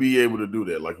should be able to do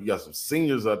that. Like, you got some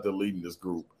seniors out there leading this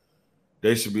group.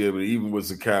 They should be able to, even with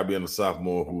Zakai being a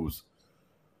sophomore who's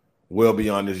well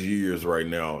beyond his years right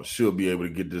now, should be able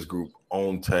to get this group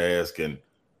on task and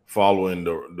following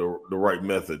the right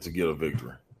method to get a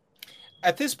victory.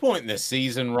 At this point in the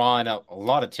season, Ron, a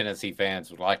lot of Tennessee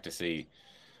fans would like to see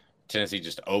Tennessee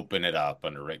just open it up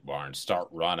under Rick Barnes, start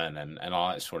running and all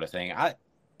that sort of thing.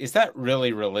 Is that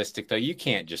really realistic, though? You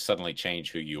can't just suddenly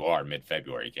change who you are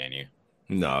mid-February, can you?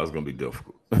 No, it's going to be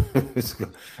difficult. It's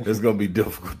going to be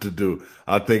difficult to do.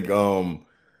 I think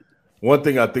One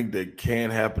thing I think that can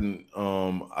happen,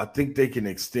 I think they can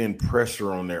extend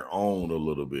pressure on their own a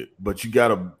little bit. But you got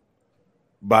to,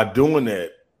 by doing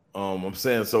that, I'm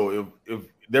saying, so if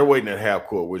they're waiting at half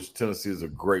court, which Tennessee is a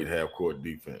great half court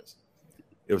defense.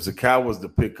 If Zakai was to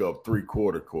pick up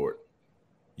 3/4 court,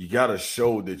 you got to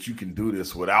show that you can do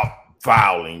this without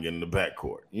fouling in the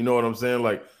backcourt. You know what I'm saying?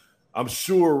 Like, I'm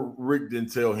sure Rick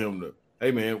didn't tell him to,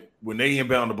 hey, man, when they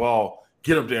inbound the ball,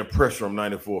 get up there and pressure them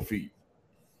 94 feet.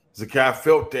 Zakai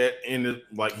felt that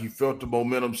like he felt the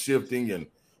momentum shifting and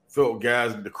felt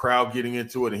guys, the crowd getting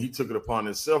into it, and he took it upon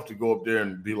himself to go up there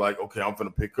and be like, okay, I'm going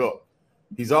to pick up.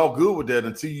 He's all good with that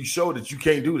until you show that you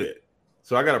can't do that.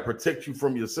 So I got to protect you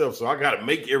from yourself. So I got to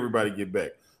make everybody get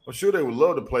back. I'm sure they would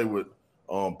love to play with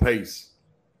pace.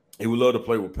 He would love to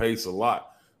play with pace a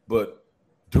lot. But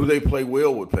do they play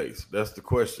well with pace? That's the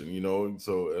question, you know.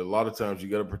 So a lot of times you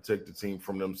got to protect the team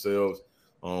from themselves.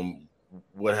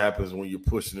 What happens when you're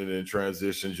pushing it in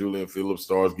transition? Julian Phillips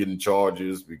starts getting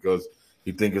charges because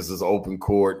he thinks it's his open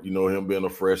court, you know, him being a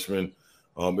freshman.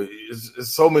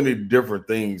 It's so many different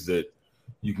things that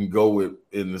you can go with,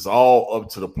 and it's all up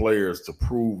to the players to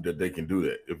prove that they can do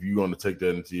that. If you're going to take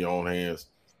that into your own hands,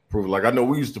 prove it. Like, I know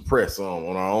we used to press on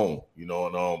our own, you know,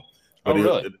 and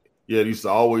really? It used to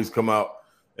always come out,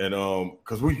 and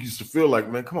because we used to feel like,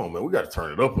 man, come on, man, we got to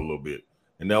turn it up a little bit,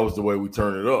 and that was the way we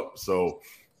turned it up. So,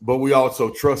 but we also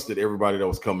trusted everybody that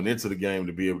was coming into the game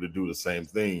to be able to do the same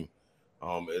thing.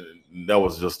 And that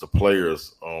was just the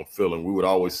players' feeling. We would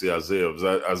always see Isaiah. If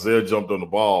Isaiah jumped on the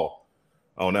ball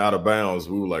on out of bounds,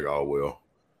 we were like, oh, well,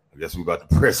 I guess we're about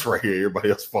to press right here.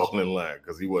 Everybody else falling in line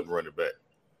because he wasn't running back.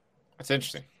 That's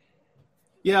interesting.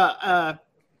 Yeah.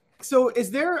 So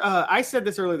is there I said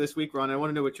this earlier this week, Ron. I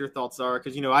want to know what your thoughts are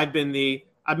because, you know, I've been the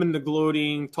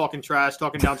gloating, talking trash,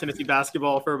 talking down Tennessee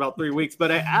basketball for about 3 weeks,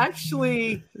 but I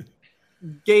actually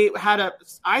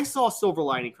I saw a silver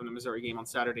lining from the Missouri game on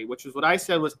Saturday, which was what I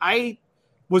said was I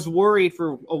was worried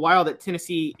for a while that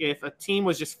Tennessee, if a team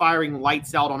was just firing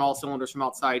lights out on all cylinders from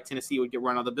outside, Tennessee would get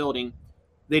run out of the building.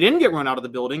 They didn't get run out of the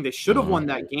building. They should have won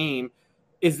that game.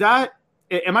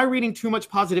 Am I reading too much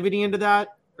positivity into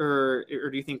that? Or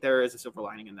do you think there is a silver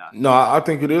lining in that? No, I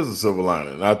think it is a silver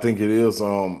lining. I think it is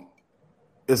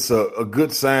it's a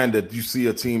good sign that you see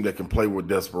a team that can play with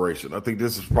desperation. I think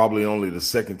this is probably only the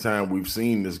second time we've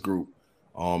seen this group,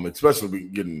 especially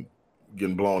getting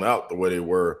blown out the way they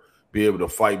were, be able to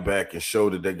fight back and show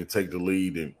that they can take the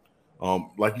lead. And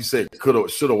like you said,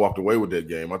 should have walked away with that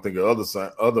game. I think the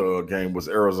other game was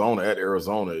Arizona at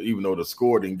Arizona. Even though the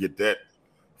score didn't get that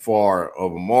far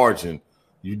of a margin,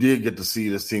 you did get to see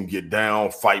this team get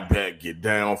down, fight back, and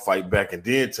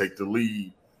then take the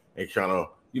lead and kind of,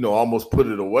 you know, almost put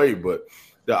it away. But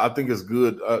I think it's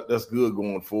good. That's good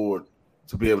going forward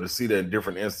to be able to see that in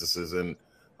different instances. And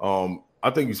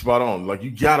I think you're spot on. Like,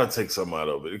 you got to take something out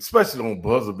of it, especially on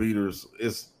buzzer beaters.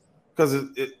 It's because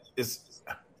it's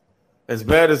as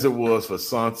bad as it was for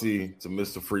Santi to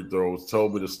miss the free throws,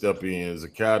 Toby to step in,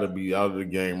 Zakai to be out of the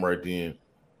game right then.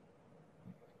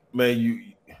 Man,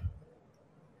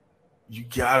 you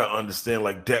got to understand,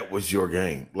 like, that was your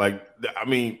game. Like, I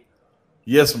mean,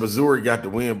 yes, Missouri got the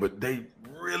win, but they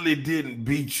really didn't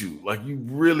beat you. Like, you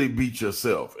really beat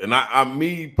yourself. And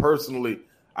me personally,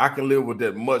 I can live with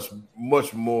that much,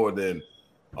 much more than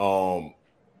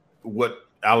what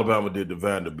Alabama did to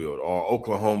Vanderbilt or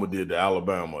Oklahoma did to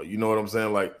Alabama. You know what I'm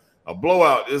saying? Like, a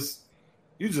blowout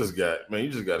you just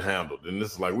got handled. And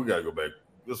this is like, we got to go back.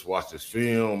 Let's watch this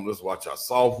film. Let's watch how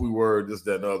soft we were, this,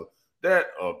 that, and other. That,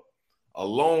 a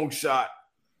long shot,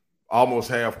 almost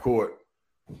half court.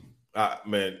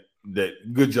 Man,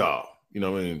 that good job. You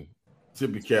know what I mean?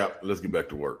 Tip your cap. Let's get back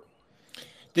to work.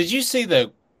 Did you see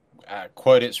the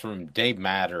quote? It's from Dave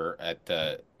Matter at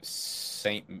the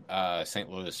St.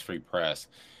 Louis Free Press,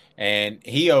 and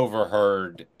he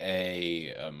overheard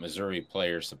a Missouri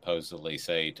player supposedly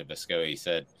say to Visco, he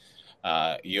said,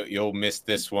 "You'll miss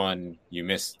this one. You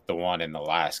missed the one in the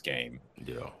last game."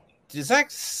 Yeah. Does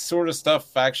that sort of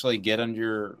stuff actually get under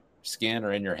your skin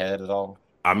or in your head at all?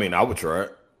 I mean, I would try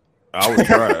it. I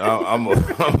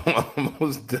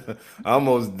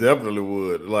most definitely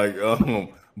would. Like,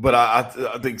 but I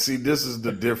think, see, this is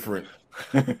the different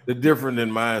in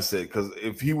mindset. Because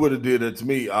if he would have did it to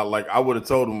me, I would have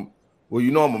told him, well,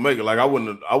 you know, I'm gonna make it. Like, I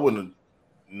wouldn't have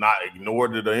not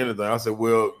ignored it or anything. I said,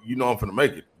 well, you know, I'm gonna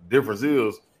make it. The difference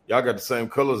is y'all got the same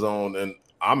colors on, and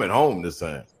I'm at home this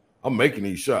time. I'm making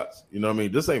these shots. You know what I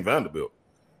mean? This ain't Vanderbilt.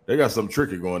 They got something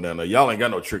tricky going down there. Y'all ain't got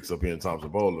no tricks up here in Thompson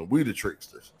Bowling. We the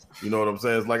tricksters. You know what I'm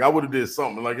saying? It's like, I would have did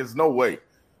something. Like, it's no way.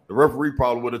 The referee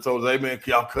probably would have told us, hey, man,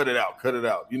 y'all cut it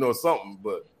out. You know, something.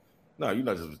 But no, you're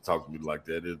not just talking to me like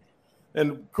that.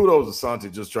 And kudos to Santi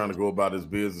just trying to go about his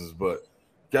business, but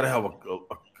you got to have a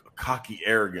cocky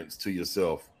arrogance to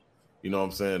yourself. You know what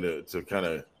I'm saying? To kind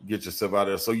of get yourself out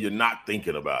there so you're not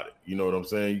thinking about it. You know what I'm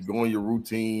saying? You go in your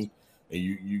routine and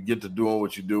you get to doing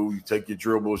what you do. You take your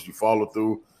dribbles, you follow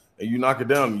through, and you knock it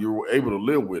down. And you're able to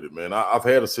live with it, man. I've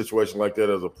had a situation like that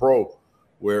as a pro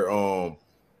where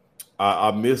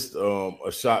I missed a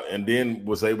shot and then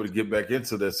was able to get back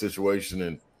into that situation.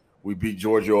 And we beat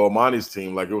Giorgio Armani's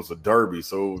team like it was a derby.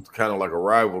 So it was kind of like a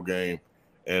rival game.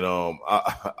 And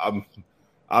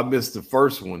I missed the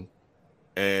first one.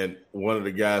 And one of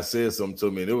the guys said something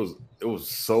to me, and it was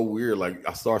so weird. Like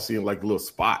I started seeing like little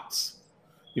spots,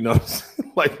 you know,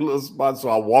 like little spots. So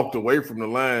I walked away from the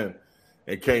line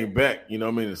and came back, you know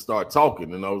what I mean, and started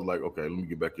talking. And I was like, okay, let me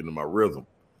get back into my rhythm,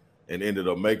 and ended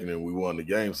up making it. And we won the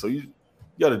game. So you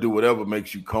got to do whatever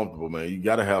makes you comfortable, man. You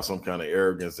got to have some kind of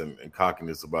arrogance and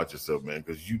cockiness about yourself, man,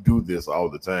 because you do this all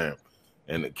the time,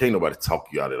 and can't nobody talk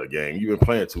you out of the game. You've been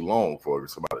playing too long for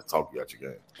somebody to talk you out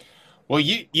your game. Well,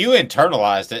 you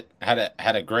internalized it,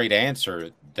 had a great answer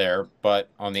there, but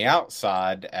on the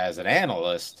outside, as an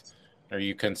analyst, are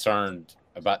you concerned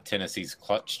about Tennessee's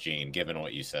clutch gene, given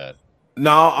what you said?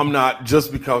 No, I'm not,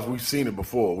 just because we've seen it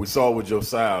before. We saw it with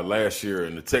Josiah last year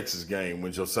in the Texas game.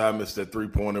 When Josiah missed that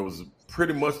three-pointer, it was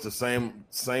pretty much the same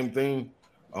thing.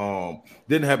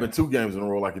 Didn't happen 2 games in a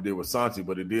row like it did with Santi,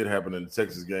 but it did happen in the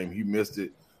Texas game. He missed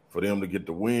it for them to get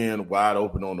the win, wide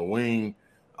open on the wing.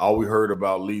 All we heard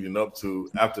about leading up to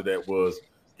after that was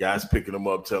guys picking him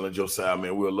up, telling Josiah,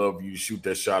 man, we'll love you to shoot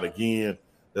that shot again.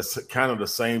 That's kind of the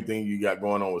same thing you got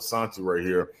going on with Santi right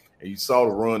here. And you saw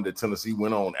the run that Tennessee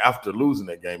went on after losing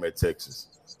that game at Texas.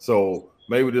 So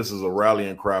maybe this is a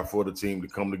rallying cry for the team to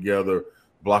come together,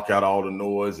 block out all the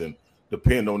noise, and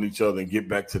depend on each other and get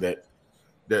back to that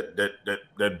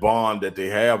bond that they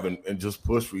have and just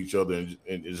push for each other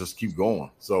and just keep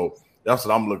going. So that's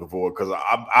what I'm looking for, because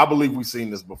I believe we've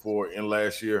seen this before in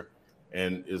last year,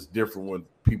 and it's different when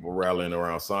people rallying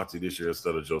around Santi this year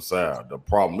instead of Josiah. The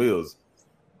problem is,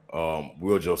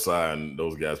 will Josiah and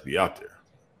those guys be out there?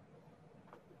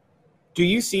 Do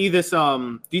you see this?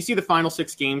 Do you see the final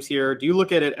 6 games here? Do you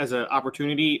look at it as an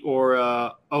opportunity, or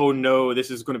oh no,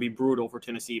 this is going to be brutal for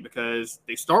Tennessee, because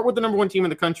they start with the number 1 team in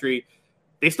the country.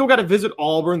 They still got to visit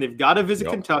Auburn. They've got to visit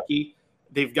Kentucky.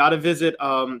 They've got to visit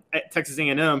Texas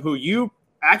A&M, who you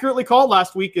accurately called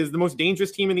last week is the most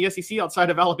dangerous team in the SEC outside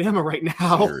of Alabama right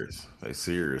now.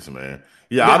 Serious, man.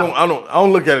 Yeah. I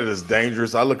don't look at it as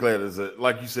dangerous. I look at it as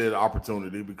like you said,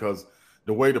 opportunity, because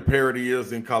the way the parity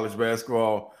is in college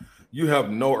basketball, you have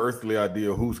no earthly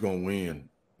idea who's going to win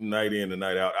night in and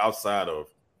night out outside of,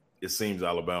 it seems,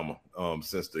 Alabama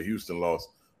since the Houston loss.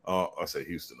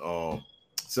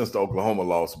 Since the Oklahoma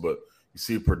loss, but you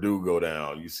see Purdue go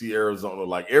down. You see Arizona,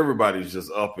 like everybody's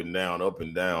just up and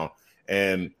down.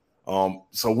 And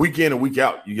so week in and week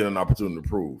out, you get an opportunity to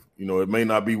prove. You know, it may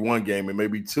not be 1 game, it may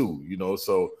be 2, you know.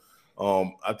 So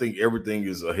I think everything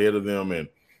is ahead of them, and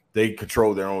they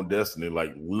control their own destiny,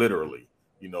 like literally.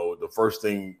 You know, the first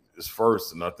thing is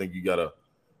first, and I think you got to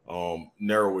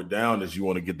narrow it down as you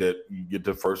want to get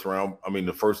the first round. I mean,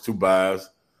 the first 2 buys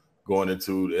going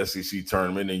into the SEC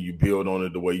tournament, and you build on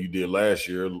it the way you did last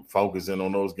year, focusing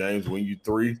on those games, win you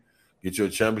 3, get your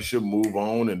championship, move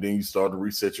on, and then you start to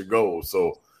reset your goals.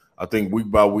 So I think week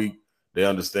by week, they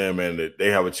understand, man, that they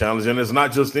have a challenge, and it's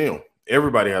not just them.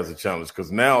 Everybody has a challenge,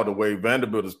 because now the way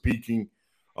Vanderbilt is peaking,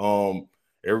 that's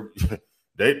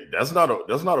not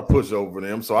a push over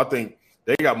them. So I think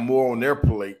they got more on their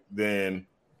plate than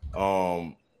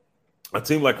a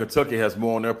team like Kentucky has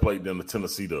more on their plate than the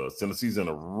Tennessee does. Tennessee's in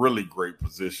a really great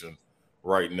position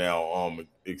right now,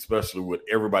 especially with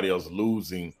everybody else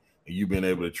losing and you being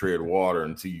able to tread water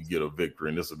until you get a victory.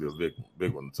 And this will be a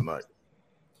big one tonight.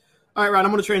 All right, Ryan,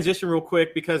 I'm going to transition real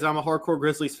quick because I'm a hardcore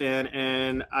Grizzlies fan,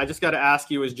 and I just got to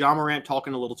ask you, is John Morant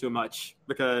talking a little too much?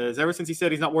 Because ever since he said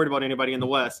he's not worried about anybody in the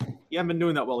West, he hasn't been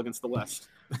doing that well against the West.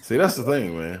 See, that's the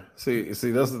thing, man. See,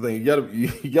 that's the thing.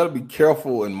 You gotta be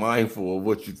careful and mindful of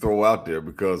what you throw out there,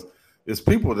 because it's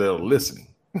people that are listening.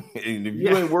 And if you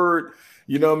ain't worried,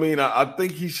 you know what I mean? I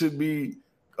think he should be,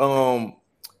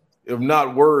 if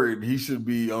not worried, he should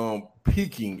be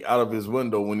peeking out of his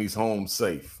window when he's home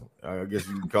safe. I guess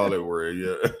you can call it worried.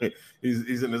 Yeah,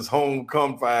 he's in his home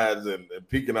confines and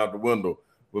peeking out the window.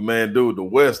 But man, dude, the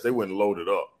West, they went loaded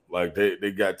up. Like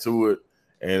they got to it.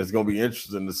 And it's going to be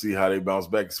interesting to see how they bounce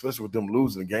back, especially with them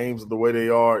losing games the way they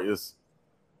are.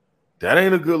 That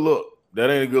ain't a good look.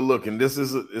 And this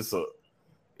is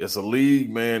it's a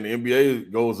league, man. The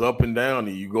NBA goes up and down,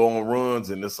 and you go on runs,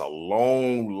 and it's a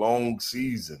long, long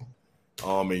season.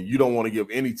 And you don't want to give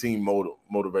any team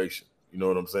motivation. You know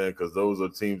what I'm saying? Because those are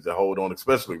teams that hold on,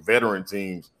 especially veteran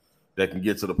teams that can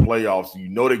get to the playoffs. You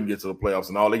know they can get to the playoffs,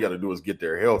 and all they got to do is get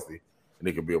there healthy, and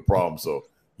it can be a problem. So,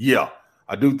 yeah,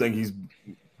 I do think he's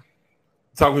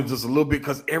talking just a little bit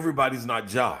because everybody's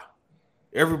not Ja.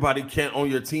 Everybody on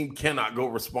your team cannot go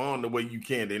respond the way you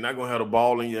can. They're not going to have the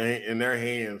ball in their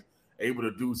hands, able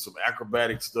to do some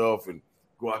acrobatic stuff and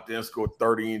go out there and score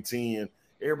 30 and 10.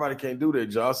 Everybody can't do that,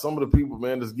 Josh. Some of the people,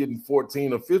 man, that's getting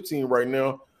 14 or 15 right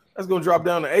now, that's going to drop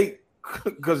down to 8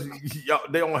 because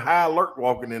they on high alert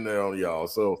walking in there on y'all.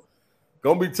 So,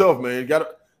 going to be tough, man. You got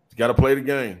to play the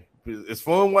game. It's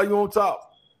fun while you're on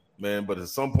top, man, but at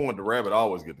some point, the rabbit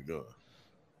always get the gun.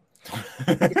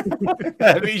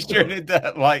 Be sure to hit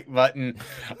that like button.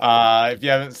 If you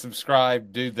haven't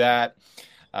subscribed, do that.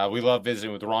 We love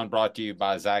visiting with Ron, brought to you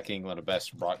by Zach England, the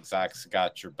best Brock. Zach's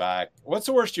got your back. What's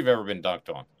the worst you've ever been dunked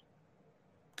on?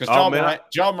 Because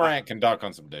John Morant can dunk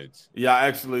on some dudes. Yeah, I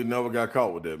actually never got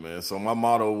caught with that, man. So my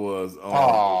motto was, if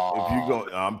you go,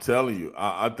 I'm telling you,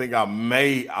 I think I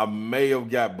may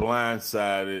have got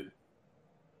blindsided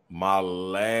my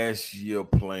last year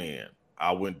playing.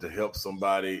 I went to help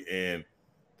somebody, and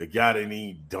the guy didn't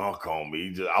even dunk on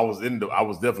me. I was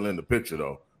definitely in the picture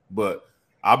though. But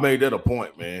I made that a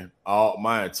point, man.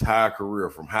 My entire career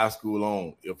from high school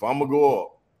on, if I'm gonna go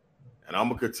up and I'm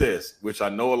gonna contest, which I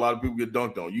know a lot of people get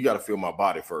dunked on, you got to feel my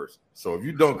body first. So if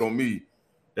you dunk on me,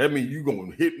 that means you're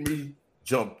gonna hit me,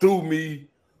 jump through me,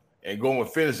 and go and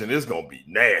finish, and it's gonna be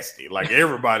nasty. Like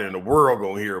everybody in the world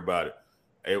gonna hear about it.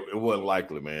 It wasn't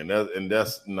likely, man. I'm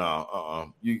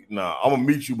gonna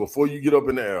meet you before you get up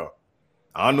in the air.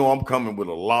 I know I'm coming with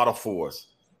a lot of force.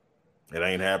 It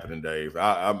ain't happening, Dave.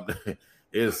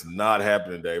 It's not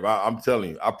happening, Dave. I'm telling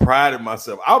you, I prided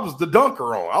myself. I was the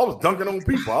dunker on. I was dunking on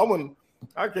people.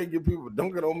 I can't get people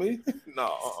dunking on me.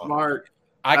 No, smart.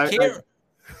 I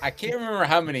can't remember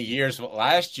how many years. But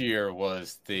last year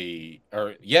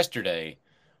yesterday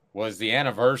was the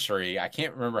anniversary. I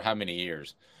can't remember how many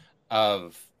years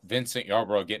of Vincent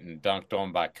Yarbrough getting dunked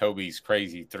on by Kobe's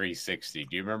crazy 360.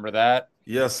 Do you remember that?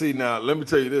 Yeah, see, now, let me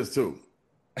tell you this, too.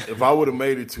 If I would have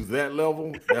made it to that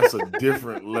level, that's a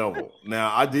different level.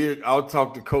 Now, I'll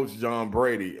talk to Coach John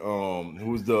Brady,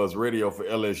 who does radio for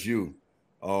LSU,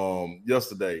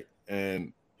 yesterday.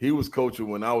 And he was coaching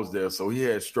when I was there, so he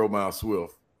had Stromile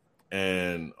Swift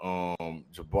and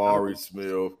Jabari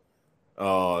Smith.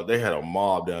 They had a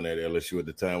mob down there at LSU at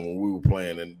the time when we were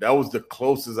playing, and that was the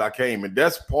closest I came. And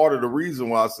that's part of the reason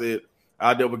why I said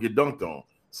I'd never get dunked on.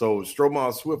 So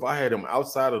Stromile Swift, I had him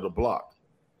outside of the block.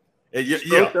 And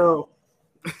yeah.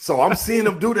 So I'm seeing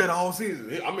him do that all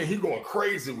season. I mean, he's going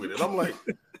crazy with it. I'm like,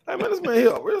 hey, man, this man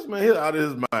here out of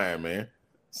his mind, man.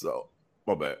 So,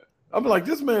 my bad. I'm like,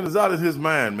 this man is out of his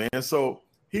mind, man. So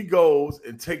he goes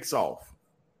and takes off.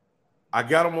 I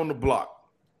got him on the block.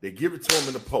 They give it to him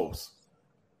in the post.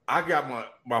 I got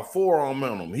my forearm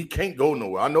on him. He can't go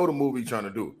nowhere. I know the move he's trying to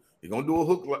do. He's going to do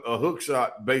a hook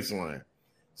shot baseline.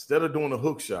 Instead of doing a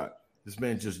hook shot, this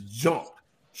man just jumped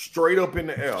straight up in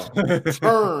the air,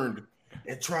 turned,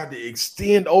 and tried to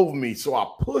extend over me. So I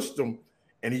pushed him,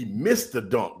 and he missed the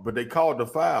dunk, but they called the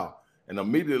foul. And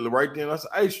immediately right then, I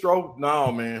said, hey, Stro,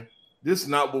 no, man, this is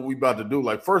not what we about to do.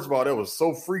 Like, first of all, that was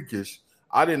so freakish.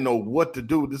 I didn't know what to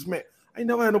do. This man, I ain't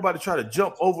never had nobody try to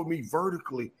jump over me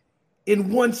vertically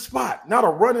in one spot, not a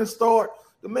running start.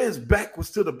 The man's back was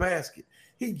to the basket.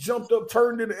 He jumped up,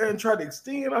 turned in the air, and tried to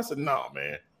extend. I said, nah,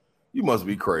 man, you must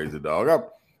be crazy, dog.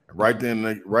 Right then,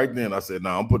 I said,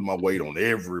 nah, I'm putting my weight on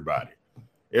everybody.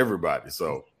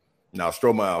 So now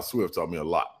Stromile Swift taught me a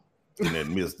lot in that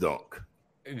missed dunk.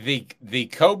 The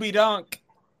Kobe dunk,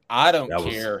 I don't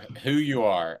care who you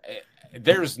are.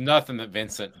 There's nothing that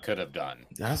Vincent could have done.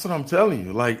 That's what I'm telling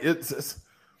you. Like, it's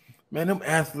man, them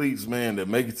athletes, man, that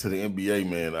make it to the NBA,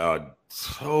 man, are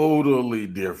totally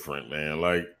different, man.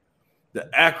 Like, the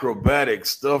acrobatic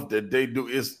stuff that they do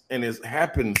it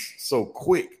happens so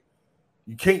quick.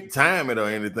 You can't time it or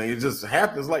anything. It just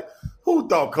happens. Like, who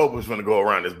thought Kobe was going to go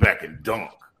around his back and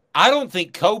dunk? I don't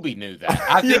think Kobe knew that.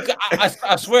 I think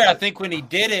I swear. I think when he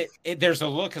did it, there's a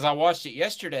look, because I watched it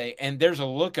yesterday, and there's a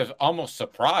look of almost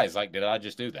surprise. Like, did I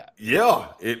just do that? Yeah,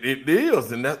 it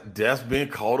is, and that's being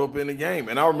caught up in the game.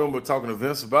 And I remember talking to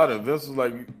Vince about it. And Vince was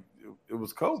like, "It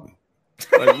was Kobe."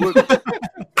 Like,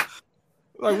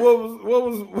 what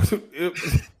was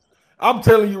it? I'm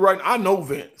telling you right now, I know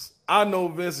Vince. I know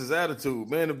Vince's attitude,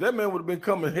 man. If that man would have been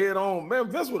coming head on, man,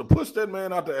 Vince would have pushed that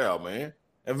man out the air, man.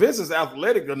 And Vince is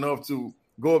athletic enough to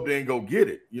go up there and go get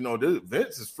it. You know,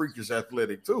 Vince is freakish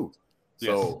athletic too.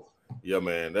 So, yeah,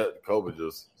 man, that Kobe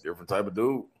just different type of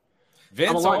dude.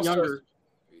 Vince I'm a lot younger.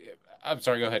 I'm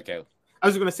sorry, go ahead, Caleb. I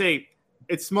was going to say,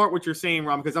 it's smart what you're saying,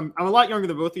 Ron, because I'm a lot younger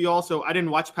than both of y'all, so I didn't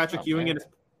watch Patrick Ewing in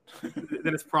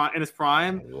his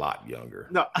prime. A lot younger.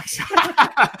 No,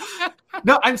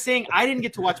 no, I'm saying I didn't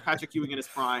get to watch Patrick Ewing in his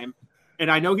prime,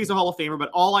 and I know he's a Hall of Famer, but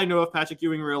all I know of Patrick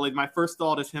Ewing, really, my first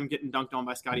thought is him getting dunked on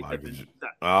by Scottie Pippen.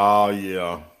 Oh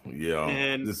yeah.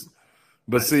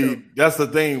 But see, that's the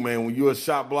thing, man. When you're a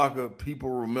shot blocker, people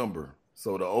remember.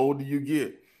 So the older you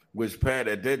get, which Pat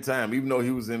at that time, even though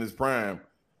he was in his prime,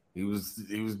 he was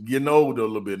getting older a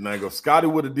little bit. Now, if Scottie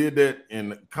would have did that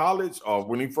in college or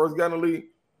when he first got in the league,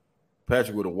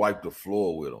 Patrick would have wiped the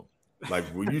floor with him. Like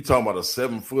when you talking about a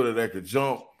 7-footer that could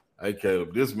jump, hey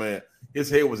Caleb, this man, his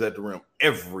head was at the rim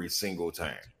every single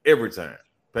time. Every time.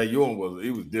 Pat Ewing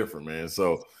was different, man.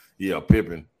 So yeah,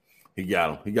 Pippen, he got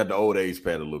him. He got the old age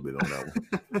Pat a little bit on that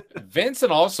one.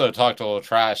 Vincent also talked a little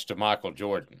trash to Michael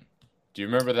Jordan. Do you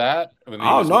remember that?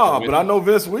 Oh no, but I know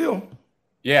Vince will.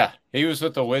 Yeah, he was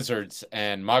with the Wizards,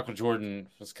 and Michael Jordan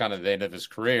was kind of the end of his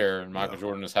career, and Michael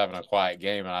Jordan was having a quiet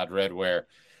game, and I'd read where,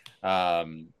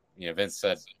 Vince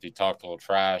said he talked a little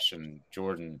trash, and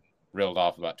Jordan reeled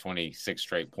off about 26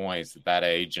 straight points at that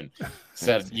age and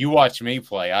said, "You watch me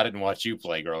play. I didn't watch you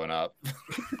play growing up."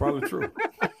 Probably true.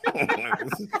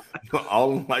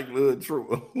 All in likelihood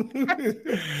true.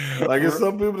 Like it's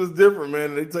some people that's different,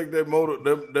 man. They take that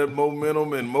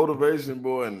momentum and motivation,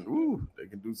 boy, and they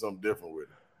can do something different with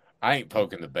it. I ain't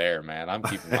poking the bear, man. I'm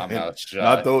keeping my mouth shut.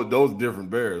 Not those different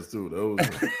bears too. Those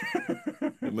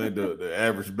man, the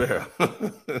average bear.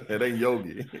 It ain't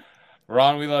Yogi.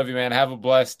 Ron, we love you, man. Have a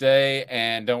blessed day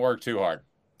and don't work too hard.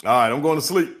 All right, I'm going to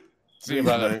sleep. See you,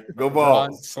 brother. Go Balls.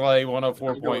 Ron Slay,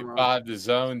 104.5 The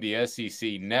Zone, the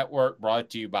SEC Network, brought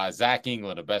to you by Zach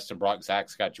England of Best and Brock.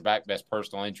 Zach's got your back, best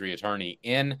personal injury attorney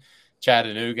in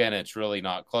Chattanooga, and it's really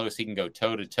not close. He can go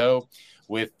toe-to-toe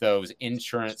with those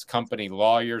insurance company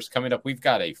lawyers. Coming up, we've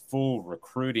got a full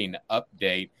recruiting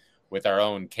update with our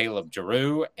own Caleb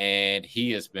Giroux, and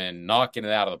he has been knocking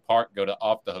it out of the park. Go to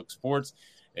Off the Hook Sports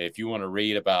if you want to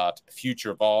read about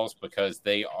future balls because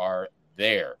they are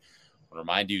there. I want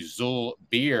to remind you, Zool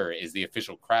Beer is the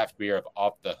official craft beer of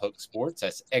Off the Hook Sports.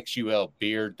 That's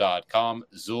xulbeer.com,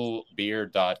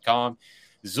 zoolbeer.com.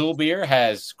 Zool Beer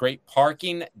has great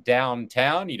parking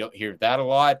downtown. You don't hear that a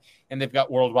lot. And they've got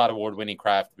worldwide award-winning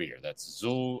craft beer. That's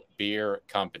Zool Beer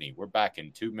Company. We're back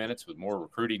in 2 minutes with more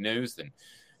recruiting news than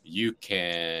you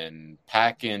can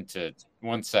pack into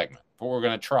one segment. But we're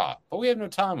going to try. But we have no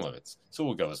time limits, so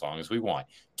we'll go as long as we want.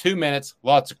 2 minutes,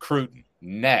 lots of recruiting.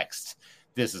 Next.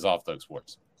 This is Off the Hook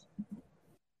Sports.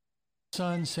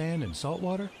 Sun, sand, and salt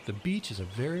water, the beach is a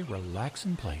very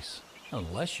relaxing place.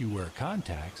 Unless you wear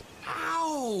contacts.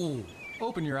 Ow!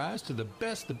 Open your eyes to the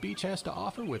best the beach has to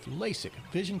offer with LASIK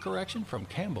vision correction from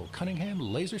Campbell Cunningham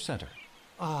Laser Center.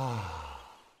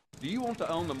 Do you want to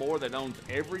own the more that owns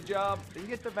every job? Then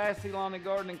get to Vassy Lawn and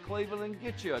Garden in Cleveland and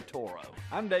get you a Toro.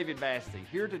 I'm David Vassy,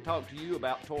 here to talk to you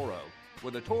about Toro.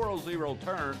 With a Toro Zero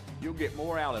Turn, you'll get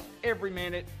more out of every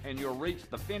minute and you'll reach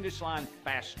the finish line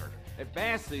faster. At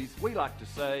Vassy's, we like to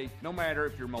say, no matter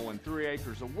if you're mowing 3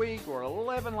 acres a week or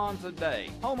 11 lawns a day,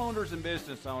 homeowners and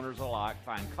business owners alike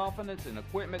find confidence in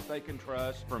equipment they can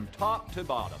trust from top to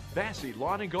bottom. Vassy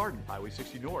Lawn and Garden, Highway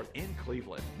 60 North in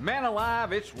Cleveland. Man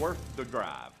alive, it's worth the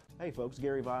drive. Hey folks,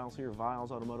 Gary Viles here,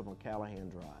 Viles Automotive on Calhoun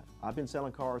Drive. I've been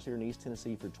selling cars here in East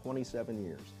Tennessee for 27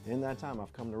 years. In that time,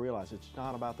 I've come to realize it's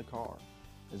not about the car.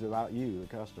 It's about you, the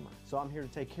customer. So I'm here to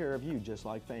take care of you just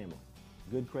like family.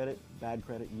 Good credit, bad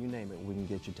credit, you name it, we can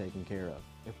get you taken care of.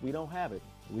 If we don't have it,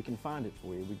 we can find it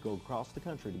for you. We go across the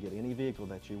country to get any vehicle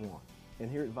that you want.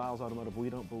 And here at Viles Automotive, we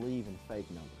don't believe in fake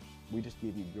numbers. We just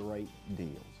give you great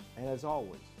deals. And as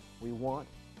always, we want,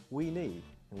 we need,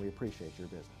 and we appreciate your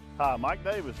business. Hi, Mike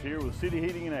Davis here with City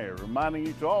Heating and Air, reminding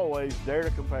you to always dare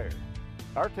to compare.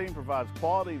 Our team provides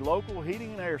quality local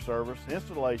heating and air service,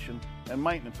 installation, and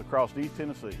maintenance across East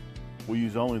Tennessee. We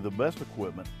use only the best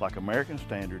equipment like American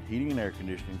Standard heating and air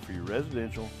conditioning for your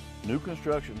residential, new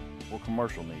construction, or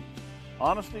commercial needs.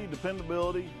 Honesty,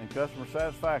 dependability, and customer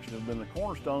satisfaction have been the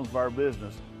cornerstones of our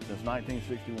business since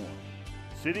 1961.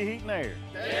 City Heat and Air.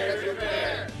 Dare to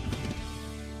compare.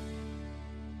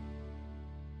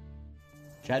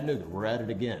 Chattanooga, we're at it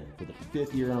again. For the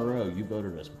 5th year in a row, you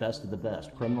voted us best of the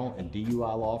best criminal and DUI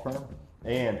law firm.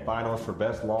 And finals for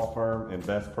best law firm and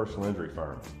best personal injury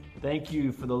firm. Thank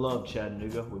you for the love,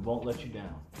 Chattanooga. We won't let you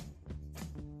down.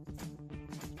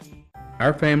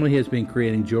 Our family has been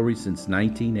creating jewelry since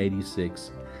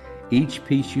 1986, each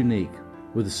piece unique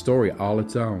with a story all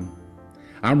its own.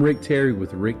 I'm Rick Terry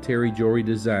with Rick Terry Jewelry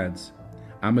Designs.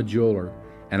 I'm a jeweler,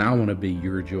 and I want to be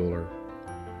your jeweler.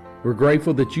 We're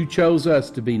grateful that you chose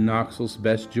us to be Knoxville's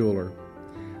best jeweler.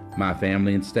 My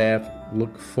family and staff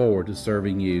look forward to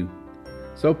serving you.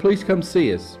 So please come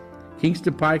see us.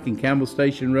 Kingston Pike and Campbell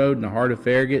Station Road in the heart of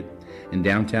Farragut and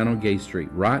downtown on Gay Street,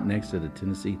 right next to the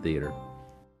Tennessee Theater.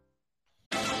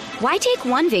 Why take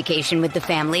one vacation with the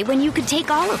family when you could take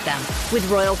all of them? With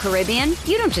Royal Caribbean,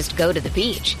 you don't just go to the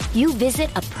beach. You visit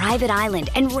a private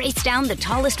island and race down the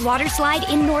tallest water slide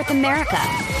in North America.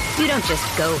 You don't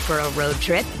just go for a road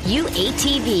trip. You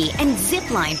ATV and zip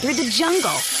line through the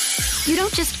jungle. You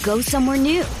don't just go somewhere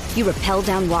new. You rappel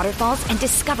down waterfalls and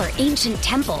discover ancient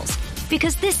temples.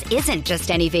 Because this isn't just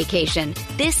any vacation.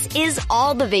 This is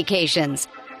all the vacations.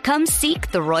 Come seek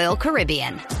the Royal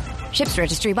Caribbean. Ships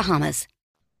Registry, Bahamas.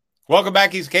 Welcome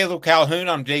back. He's Caleb Calhoun.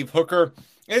 I'm Dave Hooker.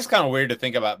 It's kind of weird to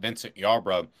think about Vincent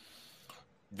Yarbrough,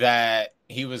 that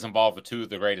he was involved with two of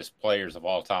the greatest players of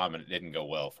all time, and it didn't go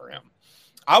well for him.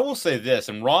 I will say this,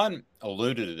 and Ron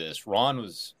alluded to this. Ron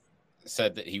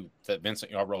said that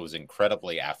Vincent Yarbrough was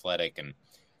incredibly athletic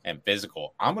and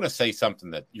physical. I'm going to say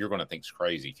something that you're going to think is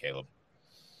crazy, Caleb.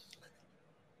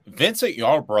 Vincent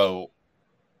Yarbrough,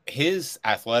 his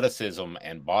athleticism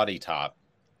and body type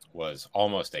was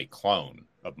almost a clone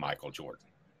of Michael Jordan.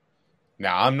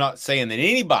 Now, I'm not saying that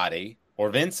anybody,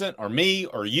 or Vincent, or me,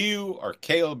 or you, or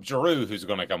Caleb Giroux, who's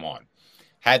going to come on,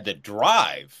 had the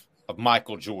drive of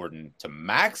Michael Jordan to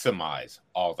maximize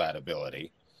all that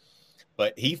ability,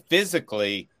 but he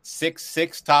physically,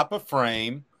 6'6" top of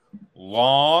frame,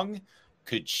 long,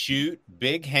 could shoot,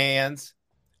 big hands.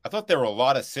 I thought there were a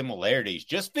lot of similarities,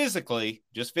 just physically.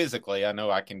 I know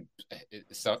I can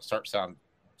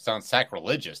sound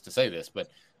sacrilegious to say this, but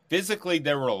physically,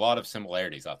 there were a lot of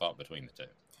similarities, I thought, between the two.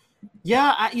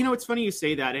 Yeah, it's funny you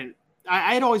say that. And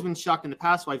I had always been shocked in the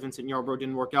past why Vincent Yarbrough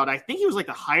didn't work out. I think he was like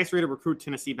the highest rated recruit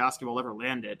Tennessee basketball ever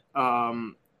landed.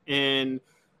 And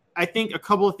I think a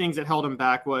couple of things that held him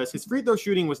back was his free throw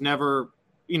shooting was never,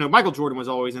 Michael Jordan was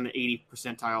always in the 80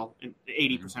 percentile, in the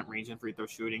 80% range in free throw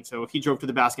shooting. So if he drove to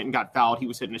the basket and got fouled, he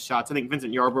was hitting his shots. I think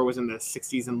Vincent Yarbrough was in the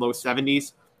 60s and low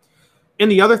 70s. And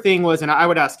the other thing was, and I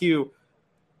would ask you,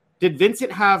 did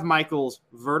Vincent have Michael's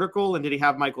vertical and did he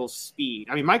have Michael's speed?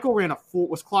 I mean, Michael Roy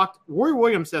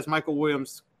Williams says Michael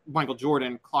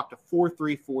Jordan clocked a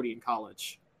 4.340 in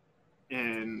college.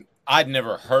 And I'd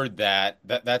never heard that.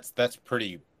 That's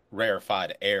pretty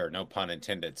rarefied air, no pun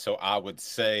intended. So I would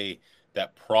say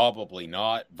that probably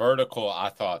not. Vertical, I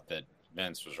thought that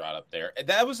Vince was right up there.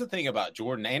 That was the thing about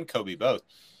Jordan and Kobe both,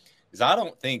 is I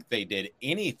don't think they did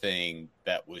anything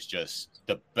that was just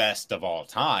the best of all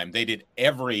time. They did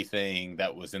everything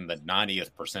that was in the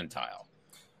 90th percentile,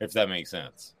 if that makes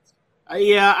sense.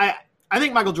 I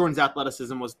think Michael Jordan's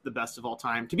athleticism was the best of all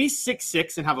time. To be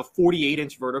 6'6" and have a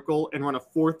 48-inch vertical and run a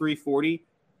 4.340,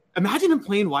 imagine him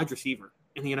playing wide receiver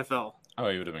in the NFL. Oh,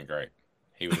 he would have been great.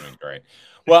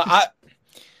 Well,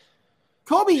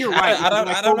 Kobe, you're right.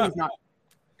 I don't know.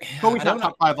 Kobe's not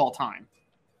top 5 all time.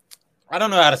 I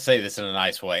don't know how to say this in a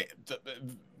nice way.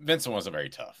 Vincent wasn't very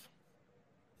tough.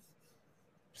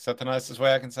 Is that the nicest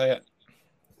way I can say it?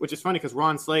 Which is funny because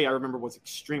Ron Slay, I remember, was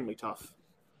extremely tough.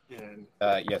 And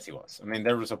yes, he was. I mean,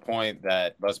 there was a point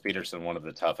that Buzz Peterson wanted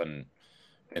to toughen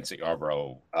Vincent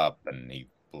Yarbrough up, and he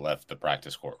left the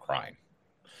practice court crying.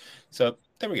 So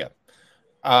there we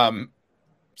go.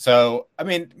 So, I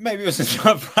mean, maybe it was a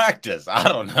tough practice. I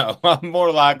don't know. I'm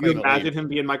more likely to imagine him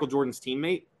being Michael Jordan's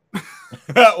teammate.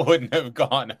 That wouldn't have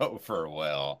gone over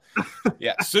well.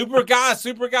 Yeah, super guy,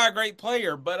 great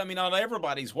player. But I mean, not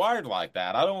everybody's wired like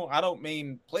that. I don't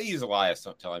mean, please, Elias,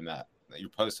 don't tell him that you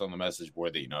post on the message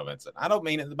board that you know Vincent. I don't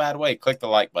mean it in the bad way. Click the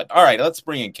like button. All right, let's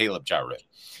bring in Caleb Giroux,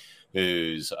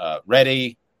 who's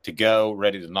ready to go,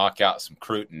 ready to knock out some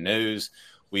Cruton news.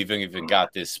 We've even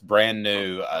got this brand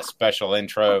new special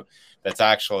intro that's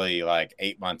actually like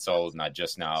 8 months old, and I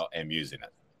just now am using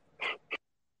it.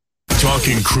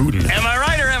 Talking Cruton. Am I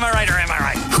right or am I right or am I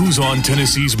right? Who's on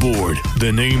Tennessee's board?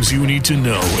 The names you need to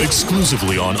know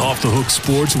exclusively on Off the Hook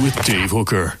Sports with Dave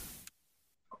Hooker.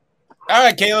 All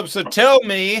right, Caleb. So tell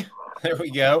me, there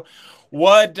we go.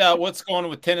 What's going on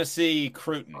with Tennessee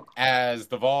Cruton as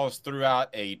the Vols threw out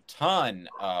a ton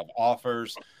of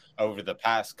offers over the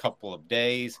past couple of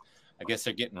days. I guess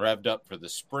they're getting revved up for the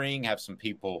spring, have some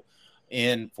people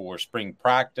in for spring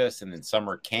practice, and then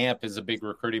summer camp is a big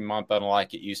recruiting month,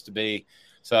 unlike it used to be.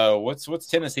 So what's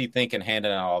Tennessee thinking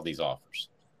handing out all these offers?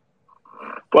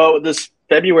 Well, this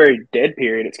February dead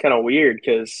period, it's kind of weird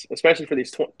because especially for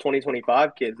these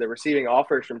 2025 kids, they're receiving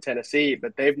offers from Tennessee,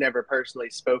 but they've never personally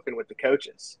spoken with the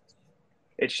coaches.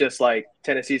 It's just like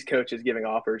Tennessee's coaches giving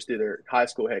offers to their high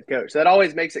school head coach. So that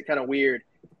always makes it kind of weird.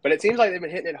 But it seems like they've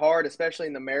been hitting it hard, especially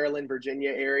in the Maryland,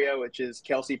 Virginia area, which is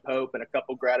Kelsey Pope and a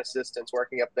couple grad assistants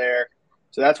working up there.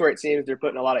 So that's where it seems they're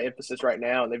putting a lot of emphasis right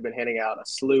now, and they've been handing out a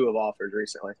slew of offers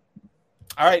recently.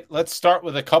 All right, let's start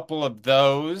with a couple of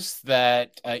those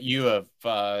that you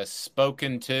have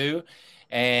spoken to.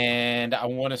 And I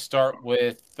want to start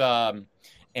with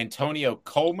Antonio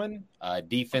Coleman,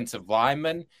 defensive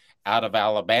lineman out of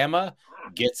Alabama,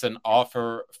 gets an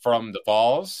offer from the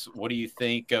Vols. What do you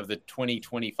think of the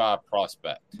 2025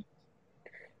 prospect?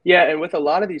 Yeah, and with a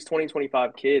lot of these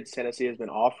 2025 kids Tennessee has been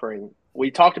offering, we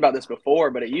talked about this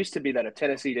before, but it used to be that if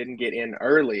Tennessee didn't get in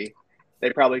early,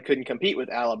 they probably couldn't compete with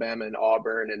Alabama and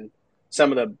Auburn and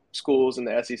some of the schools in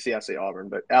the SEC. I say Auburn,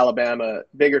 but Alabama,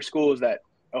 bigger schools that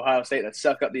Ohio State that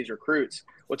suck up these recruits.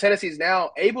 Well, Tennessee's now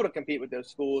able to compete with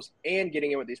those schools and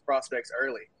getting in with these prospects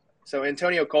early. So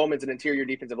Antonio Coleman's an interior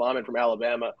defensive lineman from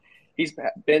Alabama. He's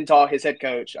been his head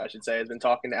coach, I should say, has been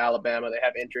talking to Alabama. They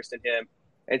have interest in him.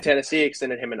 And Tennessee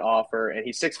extended him an offer, and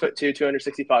he's 6'2",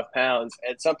 265 pounds.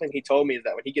 And something he told me is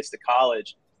that when he gets to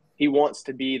college, he wants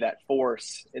to be that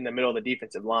force in the middle of the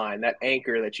defensive line, that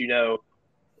anchor that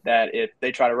that if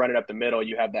they try to run it up the middle,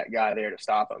 you have that guy there to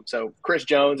stop them. So Chris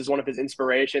Jones is one of his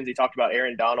inspirations. He talked about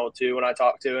Aaron Donald too when I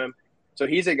talked to him. So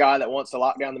he's a guy that wants to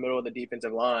lock down the middle of the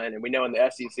defensive line. And we know in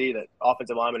the SEC that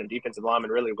offensive linemen and defensive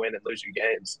linemen really win and lose you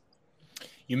games.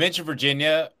 You mentioned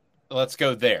Virginia. Let's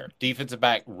go there. Defensive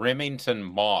back Remington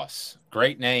Moss.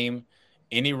 Great name.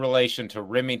 Any relation to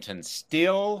Remington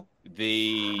Steele,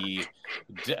 the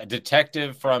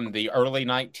detective from the early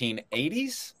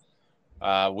 1980s,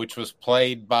 which was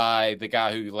played by the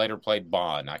guy who later played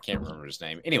Bond. I can't remember his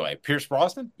name. Anyway, Pierce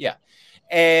Brosnan? Yeah.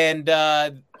 And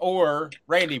or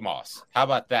Randy Moss. How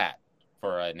about that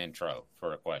for an intro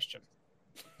for a question?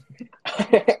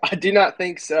 I do not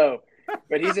think so.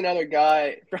 But he's another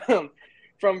guy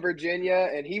from Virginia,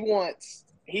 and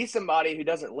he's somebody who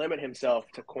doesn't limit himself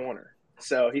to corner.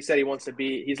 So he said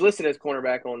he's listed as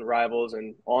cornerback on Rivals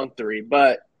and on 3,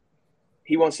 but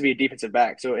he wants to be a defensive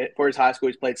back. So for his high school,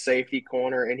 he's played safety,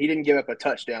 corner, and he didn't give up a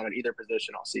touchdown at either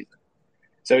position all season.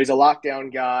 So he's a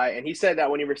lockdown guy. And he said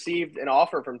that when he received an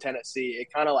offer from Tennessee,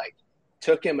 it kind of like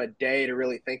took him a day to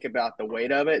really think about the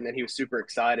weight of it. And then he was super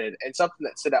excited. And something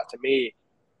that stood out to me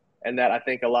and that I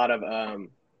think a lot of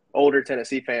older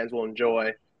Tennessee fans will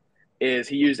enjoy is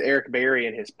he used Eric Berry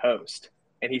in his post.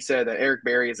 And he said that Eric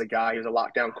Berry is a guy who's a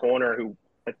lockdown corner who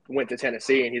went to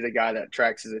Tennessee, and he's a guy that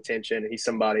attracts his attention. And he's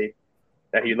somebody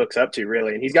that he looks up to,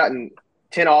 really. And he's gotten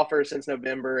 10 offers since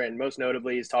November, and most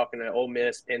notably he's talking to Ole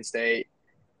Miss, Penn State,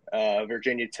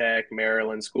 Virginia Tech,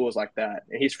 Maryland, schools like that.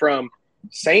 And he's from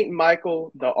St.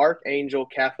 Michael the Archangel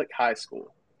Catholic High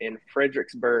School in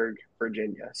Fredericksburg,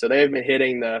 Virginia. So they have been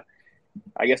hitting the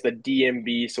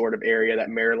DMV sort of area,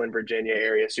 that Maryland, Virginia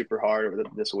area, super hard over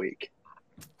this week.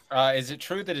 Is it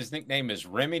true that his nickname is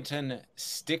Remington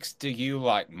Sticks to You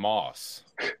Like Moss?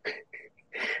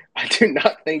 I do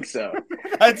not think so.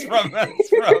 That's from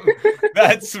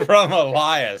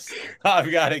Elias.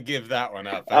 I've got to give that one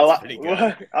up. That's pretty good.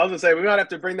 I was gonna say we might have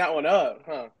to bring that one up,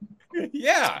 huh?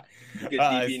 Yeah.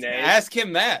 Ask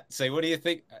him that. Say, what do you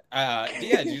think?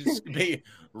 Just be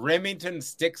Remington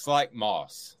Sticks Like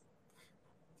Moss.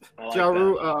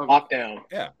 Jaru, lockdown.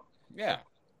 Yeah.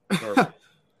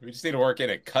 We just need to work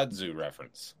in a kudzu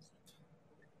reference.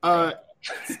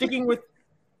 Sticking with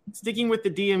the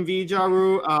DMV,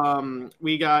 Jaru,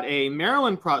 we got a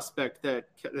Maryland prospect that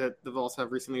the Vols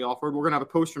have recently offered. We're going to have a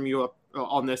post from you up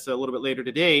on this a little bit later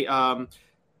today. Am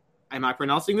I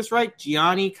pronouncing this right?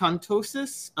 Gianni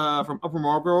Contosis from Upper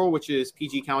Marlboro, which is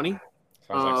PG County.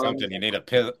 Sounds like something you need a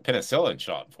penicillin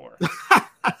shot for.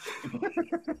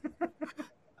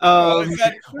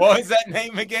 What was that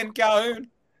name again, Calhoun?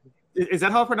 Is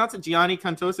that how I pronounce it? Gianni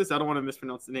Contosis? I don't want to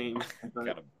mispronounce the name.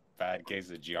 Got a bad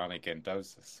case of Gianni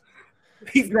Contosis.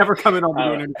 He's never coming on to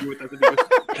do an interview with us.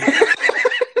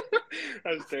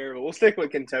 That's terrible. We'll stick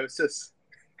with Contosis.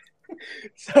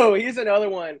 So he's another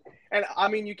one. And, I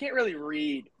mean, you can't really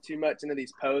read too much into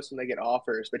these posts when they get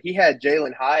offers, but he had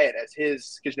Jalen Hyatt as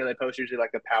his – because, they post usually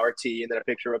like the power tee and then a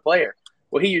picture of a player.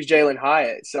 Well, he used Jalen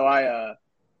Hyatt. So I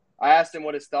asked him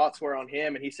what his thoughts were on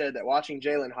him, and he said that watching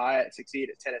Jalen Hyatt succeed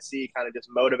at Tennessee kind of just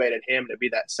motivated him to be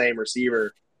that same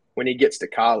receiver when he gets to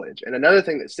college. And another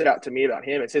thing that stood out to me about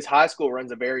him is his high school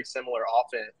runs a very similar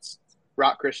offense.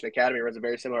 Rock Christian Academy runs a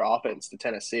very similar offense to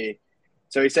Tennessee.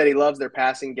 So he said he loves their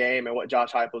passing game, and what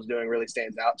Josh Heupel's doing really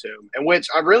stands out to him. And which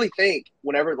I really think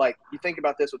whenever, you think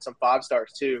about this with some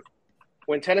 5-stars too,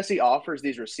 when Tennessee offers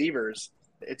these receivers,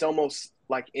 it's almost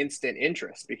like instant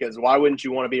interest, because why wouldn't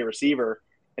you want to be a receiver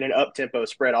in an up-tempo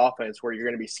spread offense where you're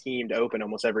going to be schemed open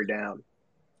almost every down?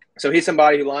 So he's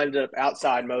somebody who lined up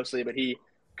outside mostly, but he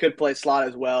could play slot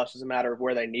as well. It's just a matter of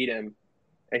where they need him.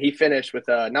 and he finished with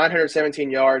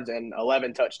 917 yards and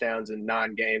 11 touchdowns in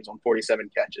 9 games on 47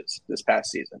 catches this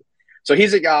past season. So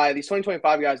he's a guy. These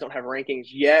 2025 guys don't have rankings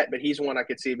yet, but he's one I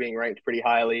could see being ranked pretty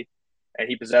highly, and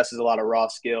he possesses a lot of raw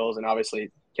skills. And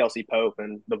obviously, Kelsey Pope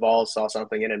and the Vols saw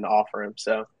something in him to offer him.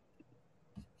 So.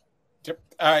 Yep.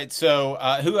 All right. So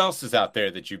who else is out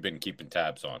there that you've been keeping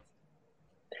tabs on?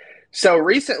 So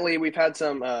recently we've had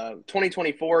some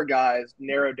 2024 guys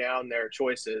narrow down their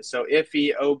choices. So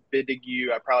Iffy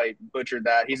Obidigu, I probably butchered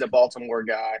that. He's a Baltimore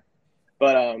guy,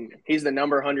 but he's the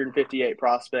number 158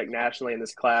 prospect nationally in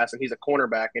this class, and he's a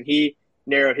cornerback. And he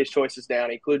narrowed his choices down.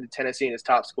 He included Tennessee in his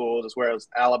top schools, as well as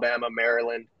Alabama,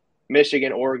 Maryland,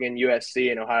 Michigan, Oregon, USC,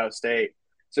 and Ohio State.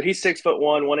 So he's 6'1",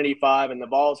 185, and the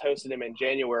Vols hosted him in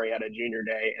January at a junior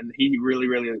day, and he really,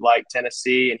 really liked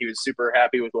Tennessee, and he was super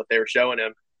happy with what they were showing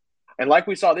him. And like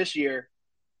we saw this year,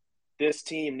 this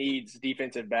team needs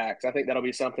defensive backs. I think that'll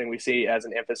be something we see as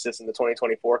an emphasis in the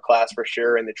 2024 class for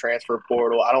sure, in the transfer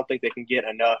portal. I don't think they can get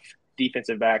enough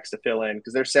defensive backs to fill in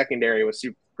because their secondary was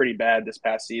pretty bad this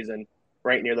past season,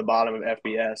 right near the bottom of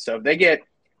FBS. So if they get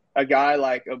a guy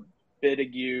like a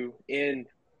Bidigu in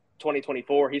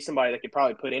 2024, he's somebody that could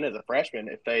probably put in as a freshman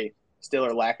if they still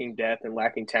are lacking depth and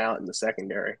lacking talent in the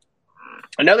secondary.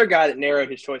 Another guy that narrowed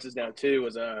his choices down too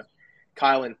was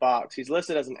Kylan Fox. He's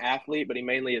listed as an athlete, but he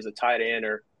mainly is a tight end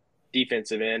or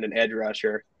defensive end and edge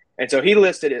rusher. And so he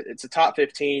listed it. It's a top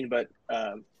 15, but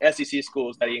SEC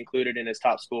schools that he included in his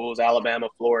top schools: Alabama,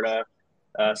 Florida,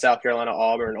 South Carolina,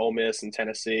 Auburn, Ole Miss, and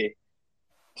Tennessee.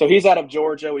 So he's out of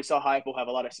Georgia. We saw Heupel have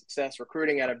a lot of success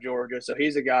recruiting out of Georgia. So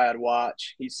he's a guy I'd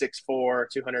watch. He's 6'4",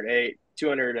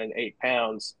 208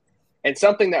 pounds. And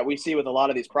something that we see with a lot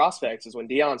of these prospects is when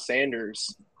Deion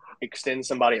Sanders extends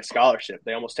somebody a scholarship,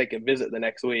 they almost take a visit the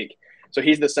next week. So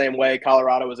he's the same way.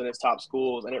 Colorado was in his top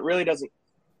schools. And it really doesn't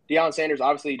 – Deion Sanders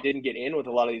obviously didn't get in with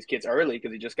a lot of these kids early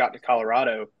because he just got to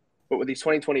Colorado. But with these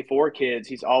 2024 kids,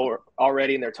 he's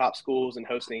already in their top schools and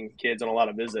hosting kids on a lot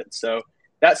of visits. So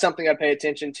that's something I pay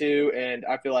attention to, and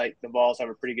I feel like the Vols have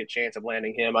a pretty good chance of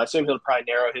landing him. I assume he'll probably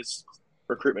narrow his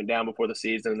recruitment down before the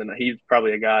season, and then he's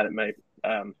probably a guy that may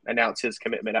announce his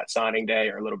commitment at signing day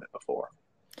or a little bit before.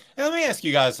 Now, let me ask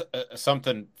you guys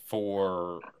something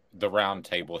for the round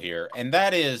table here, and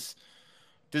that is,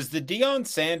 does the Deion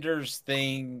Sanders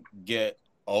thing get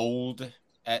old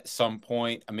at some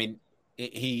point? I mean,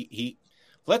 he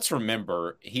let's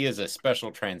remember he is a special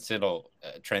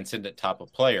transcendent type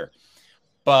of player.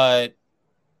 But,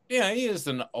 yeah, he is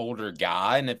an older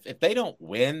guy. And if they don't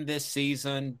win this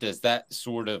season, does that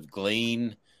sort of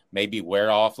glean maybe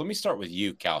wear off? Let me start with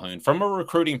you, Calhoun, from a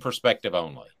recruiting perspective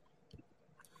only.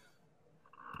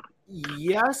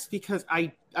 Yes, because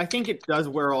I think it does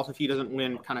wear off if he doesn't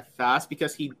win kind of fast,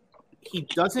 because he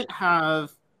doesn't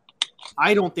have,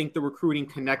 I don't think, the recruiting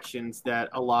connections that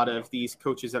a lot of these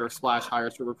coaches that are splash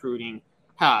hires for recruiting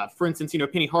have. For instance,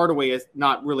 Penny Hardaway has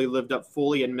not really lived up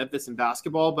fully in Memphis in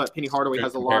basketball, but Penny Hardaway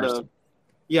has a lot of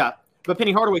but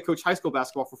Penny Hardaway coached high school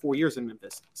basketball for 4 years in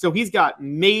Memphis. So he's got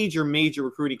major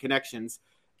recruiting connections.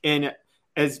 And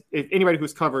if anybody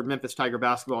who's covered Memphis Tiger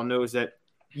basketball knows that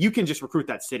you can just recruit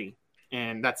that city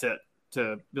and that's it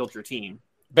to build your team.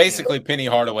 Basically, Penny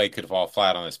Hardaway could fall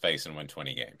flat on his face and win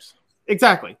 20 games.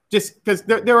 Exactly. Just because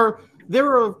there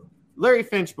were Larry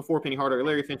Finch before Penny Hardaway.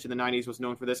 Larry Finch in the 90s was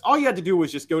known for this. All you had to do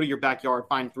was just go to your backyard,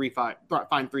 find three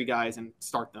guys and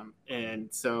start them. And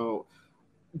so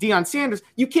Deion Sanders,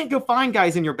 you can't go find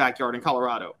guys in your backyard in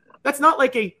Colorado. That's not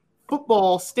like a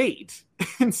football state.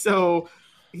 And so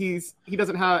he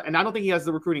doesn't have, and I don't think he has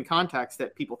the recruiting contacts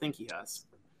that people think he has.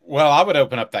 Well, I would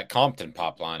open up that Compton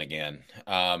pop line again.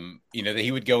 That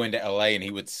he would go into LA and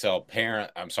he would sell Bill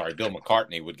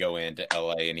McCartney would go into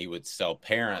LA and he would sell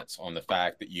parents on the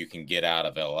fact that you can get out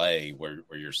of LA where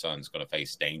your son's going to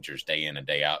face dangers day in and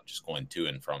day out, just going to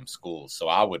and from school. So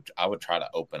I would try to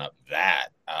open up that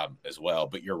as well.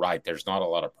 But you're right. There's not a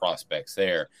lot of prospects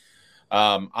there.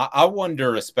 I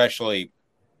wonder, especially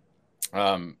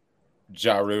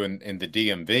Jaru in the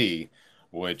DMV,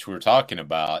 which we're talking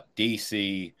about,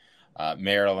 DC,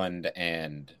 Maryland,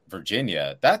 and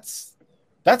Virginia. That's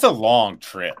a long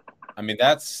trip. I mean,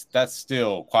 that's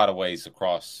still quite a ways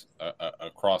across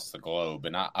the globe,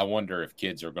 and I wonder if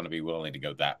kids are going to be willing to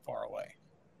go that far away.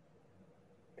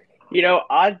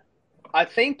 I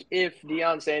think if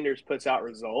Deion Sanders puts out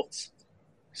results,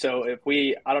 so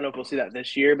I don't know if we'll see that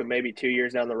this year, but maybe 2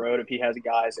 years down the road, if he has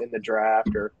guys in the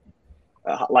draft or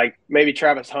like maybe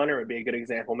Travis Hunter would be a good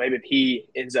example. Maybe if he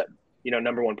ends up,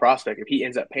 number one prospect, if he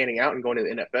ends up panning out and going to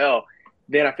the NFL,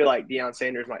 then I feel like Deion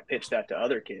Sanders might pitch that to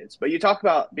other kids. But you talk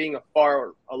about being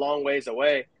a long ways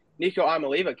away. Nico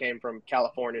Imaliva came from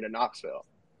California to Knoxville.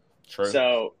 True.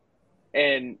 So,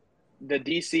 and the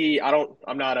DC,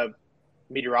 I'm not a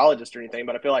meteorologist or anything,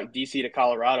 but I feel like DC to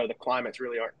Colorado, the climates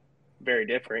really aren't very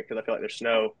different because I feel like there's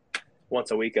snow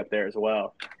once a week up there as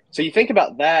well. So you think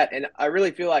about that, and I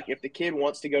really feel like if the kid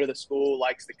wants to go to the school,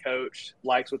 likes the coach,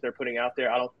 likes what they're putting out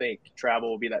there, I don't think travel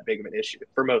will be that big of an issue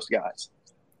for most guys.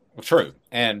 Well, true.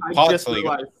 And pot's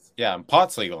legal. Yeah, and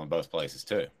pot's legal in both places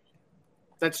too.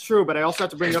 That's true, but I also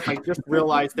have to bring up, I just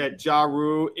realized that Ja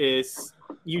Rule is,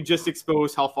 you just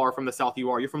exposed how far from the South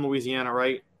you are. You're from Louisiana,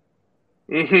 right?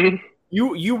 Mm-hmm.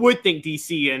 You would think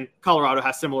DC and Colorado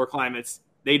has similar climates.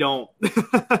 They don't.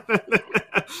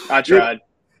 I tried.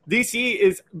 DC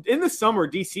is, in the summer,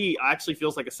 DC actually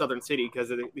feels like a southern city because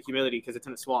of the humidity, because it's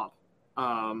in a swamp.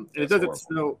 And it doesn't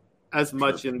snow as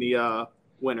much in the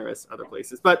winter as other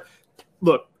places. But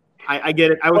look, I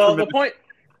get it. The point,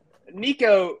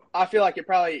 Nico, I feel like it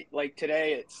probably, like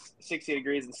today it's 60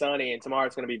 degrees and sunny, and tomorrow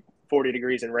it's going to be 40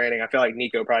 degrees and raining. I feel like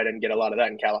Nico probably didn't get a lot of that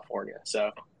in California. So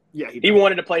yeah, he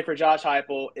wanted to play for Josh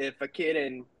Heupel. If a kid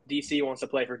in DC wants to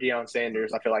play for Deion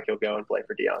Sanders, I feel like he'll go and play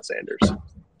for Deion Sanders.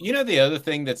 You know, the other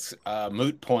thing that's a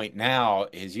moot point now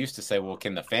is used to say, well,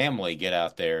 can the family get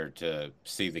out there to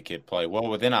see the kid play? Well,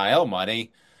 with NIL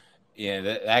money,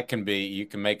 that can be, you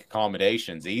can make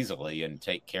accommodations easily and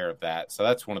take care of that. So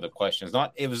that's one of the questions.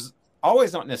 It was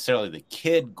always not necessarily the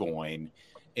kid going.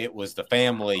 It was the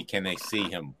family. Can they see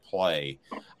him play?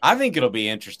 I think it'll be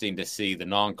interesting to see the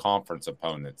non-conference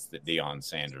opponents that Deion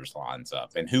Sanders lines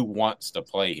up and who wants to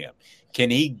play him. Can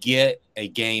he get a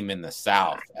game in the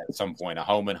South at some point, a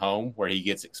home and home, where he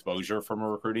gets exposure from a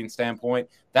recruiting standpoint?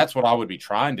 That's what I would be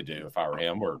trying to do if I were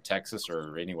him, or Texas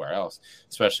or anywhere else,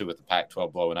 especially with the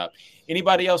Pac-12 blowing up.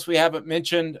 Anybody else we haven't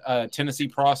mentioned, Tennessee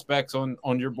prospects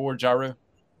on your board, Jaru?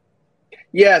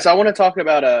 Yes, I want to talk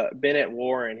about Bennett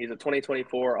Warren. He's a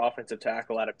 2024 offensive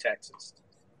tackle out of Texas.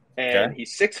 And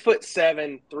he's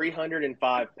 6'7",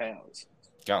 305 pounds.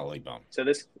 Golly bum. So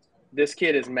this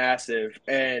kid is massive.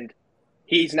 And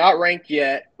he's not ranked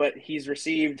yet, but he's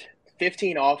received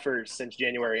 15 offers since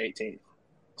January 18th.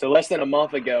 So less than a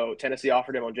month ago, Tennessee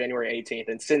offered him on January 18th.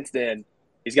 And since then,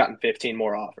 he's gotten 15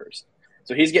 more offers.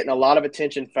 So he's getting a lot of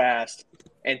attention fast.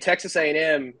 And Texas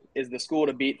A&M is the school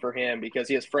to beat for him because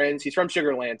he has friends. He's from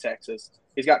Sugar Land, Texas.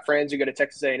 He's got friends who go to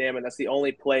Texas A&M, and that's the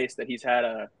only place that he's had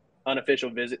a unofficial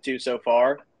visit to so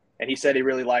far. And he said he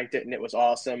really liked it, and it was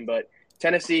awesome. But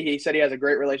Tennessee, he said he has a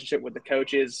great relationship with the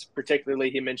coaches.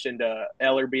 Particularly, he mentioned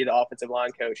Ellerby, the offensive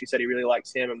line coach. He said he really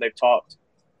likes him, and they've talked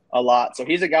a lot. So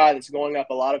he's a guy that's going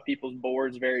up a lot of people's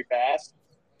boards very fast.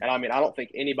 And, I mean, I don't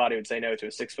think anybody would say no to a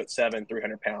 6'7",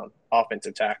 300-pound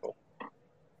offensive tackle.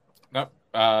 Nope.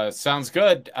 Sounds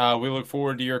good. We look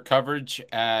forward to your coverage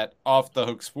at Off the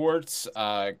Hook Sports.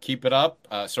 Keep it up.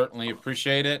 Certainly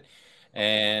appreciate it.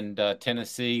 And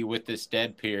Tennessee, with this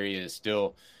dead period, is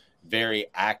still very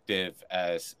active,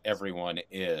 as everyone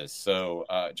is. So,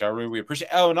 Jaru, we appreciate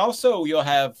it. Oh, and also you'll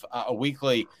have a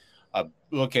weekly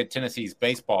look at Tennessee's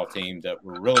baseball team that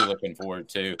we're really looking forward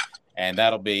to, and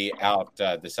that'll be out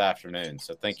this afternoon.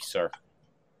 So thank you, sir.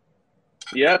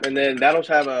 Yep, and then that'll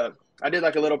have I did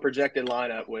like a little projected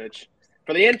lineup, which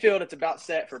for the infield, it's about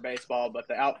set for baseball, but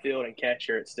the outfield and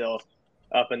catcher, it's still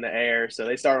up in the air. So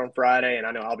they start on Friday, and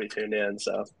I know I'll be tuned in,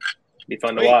 so it'll be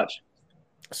fun to watch.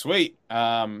 Sweet.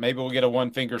 Maybe we'll get a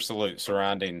one-finger salute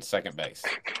surrounding second base.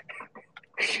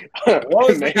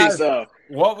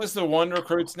 What was the one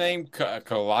recruit's name?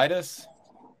 Colitis?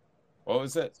 What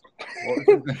was it?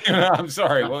 I'm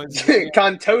sorry. What was it?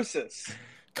 Contosis.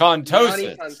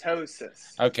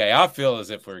 Contosis. Okay, I feel as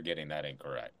if we're getting that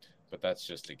incorrect, but that's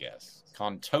just a guess.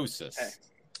 Contosis.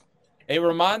 Hey. It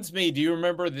reminds me, do you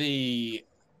remember the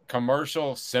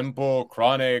commercial Simple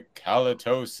Chronic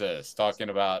Halitosis talking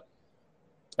about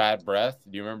bad breath?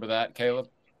 Do you remember that, Caleb?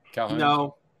 Calhoun?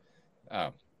 No.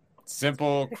 Oh.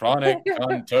 Simple Chronic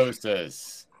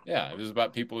Contosis. Yeah, it was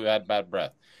about people who had bad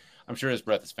breath. I'm sure his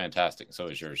breath is fantastic. So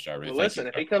is yours, Jarvis. Well, listen,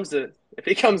 if he comes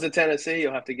to Tennessee,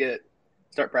 you'll have to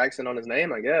start practicing on his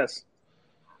name, I guess.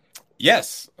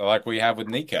 Yes, like we have with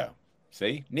Nico.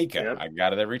 See, Nico, yep. I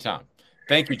got it every time.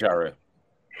 Thank you, Jaru.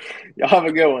 Y'all have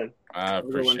a good one. I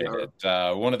appreciate it.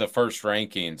 One of the first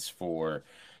rankings for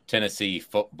Tennessee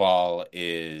football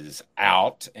is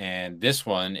out, and this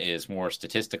one is more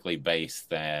statistically based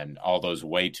than all those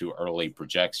way too early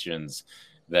projections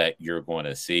that you're going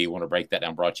to see. I want to break that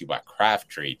down. Brought to you by Craft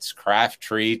Treats. Craft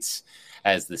Treats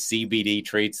has the CBD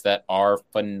treats that are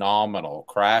phenomenal.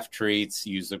 Craft Treats,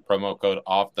 use the promo code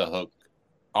Off the Hook.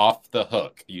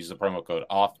 Use the promo code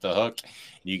Off the Hook.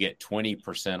 You get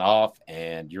 20% off,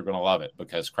 and you're going to love it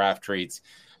because Craft Treats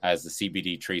has the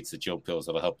CBD treats, the chill pills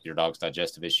that'll help your dog's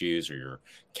digestive issues or your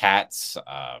cat's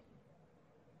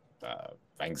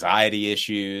anxiety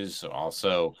issues.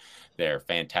 Also, they're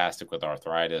fantastic with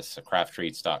arthritis.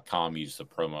 Crafttreats.com. Use the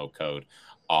promo code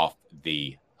Off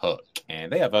the Hook.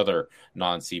 And they have other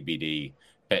non-CBD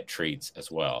pet treats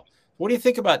as well. What do you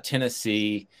think about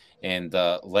Tennessee and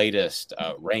the latest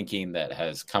ranking that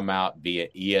has come out via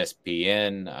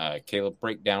ESPN? Caleb,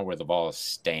 break down where the Vols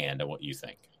stand and what you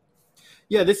think.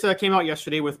 Yeah, this came out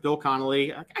yesterday with Bill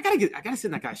Connolly. I gotta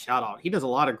send that guy a shout out. He does a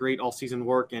lot of great all season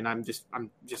work, and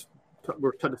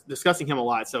we're discussing him a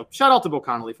lot. So shout out to Bill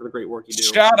Connolly for the great work he does.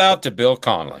 Shout out to Bill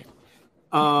Connolly.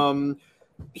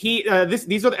 These are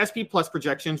the SP Plus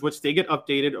projections, which they get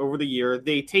updated over the year.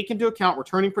 They take into account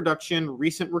returning production,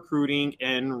 recent recruiting,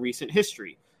 and recent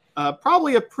history.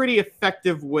 Probably a pretty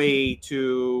effective way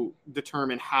to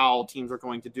determine how teams are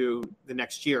going to do the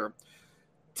next year.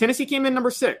 Tennessee came in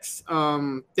number 6.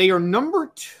 They are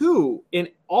number 2 in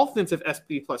offensive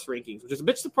SP Plus rankings, which is a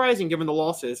bit surprising given the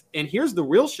losses. And here's the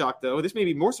real shock, though. This may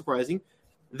be more surprising.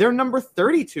 They're number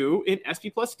 32 in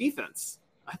SP Plus defense.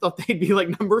 I thought they'd be like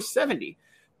number 70.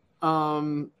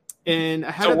 And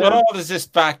ahead of what them, all does this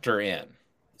factor in?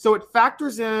 So it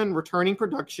factors in returning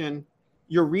production,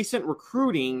 your recent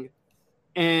recruiting,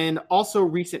 and also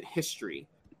recent history.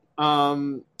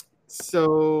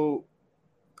 So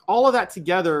all of that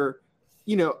together,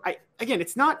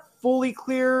 it's not fully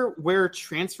clear where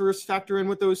transfers factor in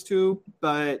with those two,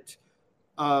 but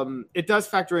it does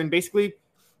factor in basically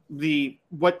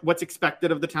what's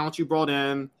expected of the talent you brought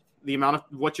in, the amount of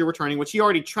what you're returning, which he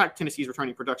already tracked Tennessee's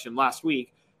returning production last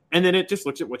week. And then it just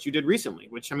looks at what you did recently,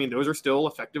 which, those are still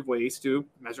effective ways to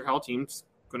measure how a team's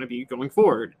going to be going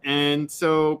forward. And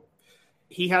so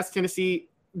he has Tennessee,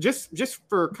 just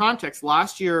for context,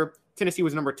 last year, Tennessee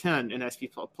was number 10 in SP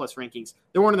Plus rankings.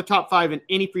 They weren't in the top 5 in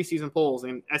any preseason polls,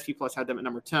 and SP Plus had them at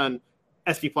number 10.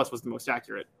 SP Plus was the most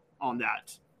accurate on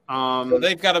that. So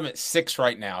they've got them at 6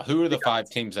 right now. Who are the 5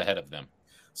 teams ahead of them?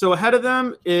 So ahead of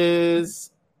them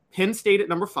is Penn State at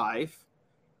number 5,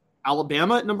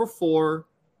 Alabama at number 4,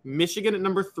 Michigan at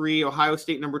number 3, Ohio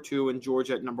State number 2, and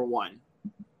Georgia at number 1.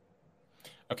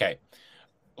 Okay,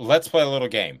 let's play a little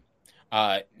game.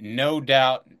 No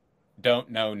doubt,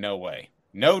 don't know, no way.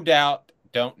 No doubt,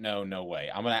 don't know, no way.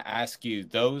 I'm going to ask you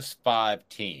those 5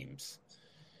 teams,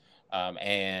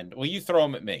 and you throw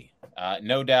them at me.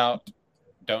 No doubt,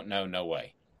 don't know, no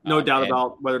way. No doubt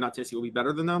about whether or not Tennessee will be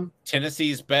better than them.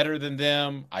 Tennessee's better than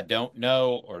them. I don't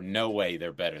know, or no way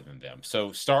they're better than them.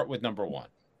 So start with number 1.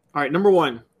 All right, number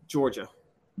 1, Georgia.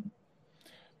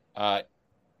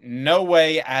 No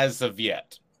way as of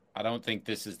yet. I don't think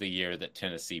this is the year that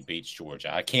Tennessee beats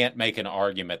Georgia. I can't make an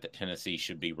argument that Tennessee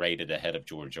should be rated ahead of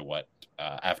Georgia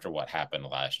after what happened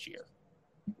last year.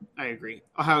 I agree.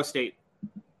 Ohio State.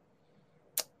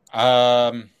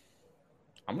 I'm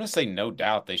going to say no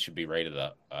doubt they should be rated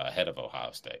ahead of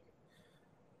Ohio State.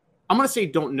 I'm going to say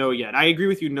don't know yet. I agree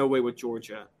with you, no way with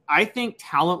Georgia. I think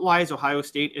talent-wise, Ohio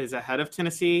State is ahead of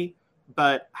Tennessee,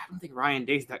 but I don't think Ryan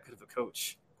Day's that good of a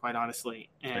coach, quite honestly.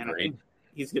 And Agreed. I think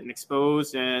he's getting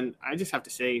exposed, and I just have to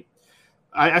say,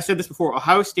 I said this before,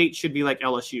 Ohio State should be like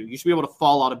LSU. You should be able to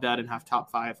fall out of bed and have top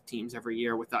 5 teams every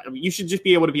year without. You should just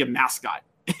be able to be a mascot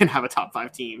and have a top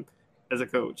 5 team as a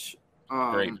coach.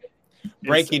 Great.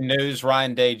 Breaking news,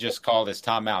 Ryan Day just called his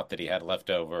timeout that he had left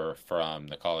over from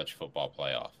the college football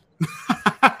playoff.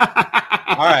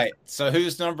 All right, so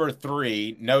who's number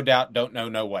 3? No doubt, don't know,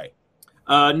 no way.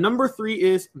 Number 3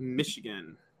 is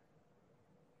Michigan.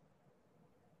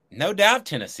 No doubt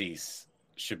Tennessee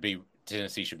should be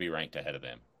ranked ahead of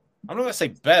them. I'm not going to say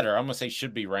better. I'm going to say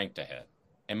should be ranked ahead,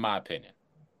 in my opinion.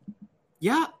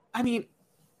 Yeah, I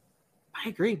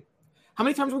agree. How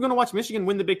many times are we going to watch Michigan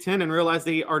win the Big Ten and realize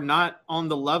they are not on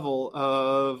the level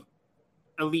of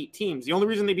elite teams? The only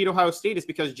reason they beat Ohio State is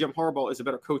because Jim Harbaugh is a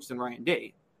better coach than Ryan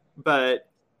Day. But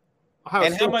how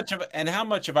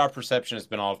much of our perception has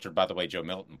been altered by the way Joe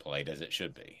Milton played, as it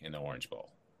should be in the Orange Bowl?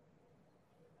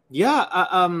 Yeah,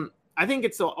 I think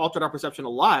it's altered our perception a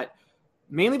lot,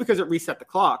 mainly because it reset the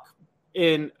clock.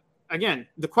 And again,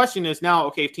 the question is now,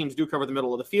 okay, if teams do cover the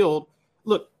middle of the field,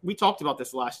 look, we talked about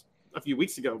this a few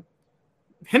weeks ago.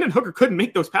 Hendon Hooker couldn't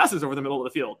make those passes over the middle of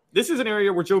the field. This is an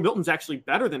area where Joe Milton's actually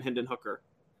better than Hendon Hooker.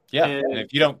 Yeah, and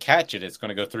if you don't catch it, it's going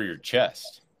to go through your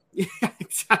chest. Yeah,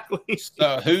 exactly.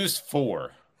 So who's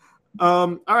 4?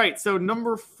 All right, so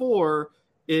number 4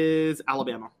 is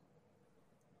Alabama.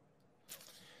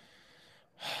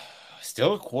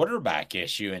 Still a quarterback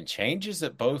issue and changes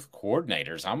at both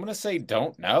coordinators. I'm going to say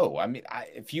don't know.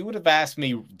 If you would have asked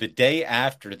me the day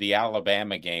after the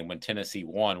Alabama game when Tennessee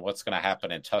won, what's going to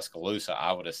happen in Tuscaloosa,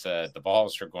 I would have said the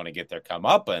Vols are going to get their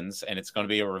comeuppance and it's going to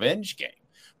be a revenge game.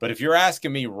 But if you're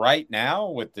asking me right now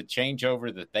with the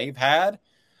changeover that they've had,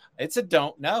 it's a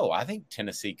don't know. I think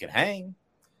Tennessee could hang.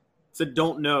 It's a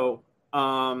don't know.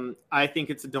 I think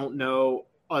it's a don't know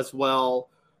as well.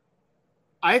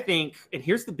 I think, and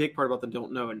here's the big part about the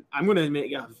don't know, and I'm going to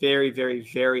make a very, very,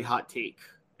 very hot take,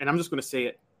 and I'm just going to say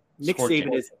it. Nick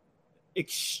Saban is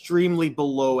extremely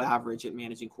below average at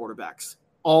managing quarterbacks.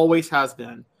 Always has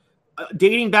been.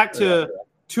 Dating back to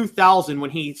 2000 when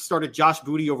he started Josh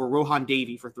Booty over Rohan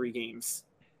Davey for 3 games.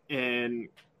 And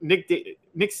Nick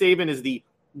Saban is the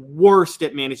worst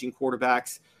at managing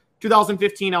quarterbacks.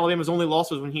 2015, Alabama's only loss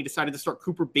was when he decided to start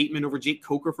Cooper Bateman over Jake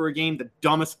Coker for a game, the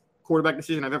dumbest quarterback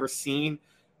decision I've ever seen.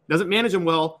 Doesn't manage him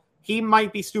well. He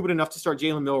might be stupid enough to start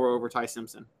Jalen Milroe over Ty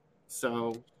Simpson.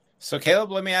 So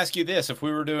Caleb, let me ask you this. If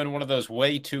we were doing one of those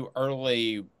way too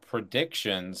early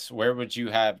predictions, where would you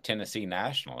have Tennessee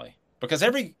nationally? Because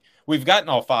we've gotten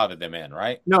all 5 of them in,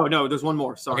 right? No, there's one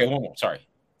more. Sorry. Okay, one more. Sorry.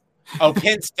 Oh,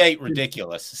 Penn State,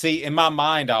 ridiculous. See, in my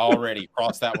mind, I already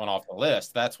crossed that one off the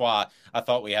list. That's why I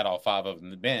thought we had all 5 of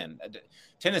them in.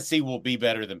 Tennessee will be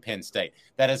better than Penn State.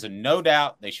 That is a no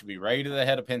doubt. They should be right to the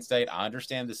head of Penn State. I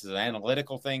understand this is an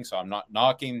analytical thing, so I'm not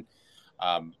knocking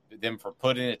them for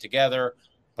putting it together,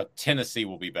 but Tennessee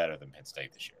will be better than Penn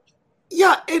State this year.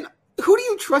 Yeah, and who do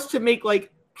you trust to make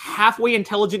halfway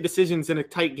intelligent decisions in a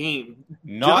tight game?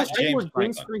 Not James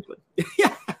Franklin.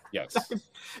 Yeah. Yes.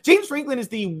 James Franklin is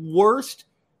the worst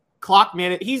clock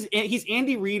man. He's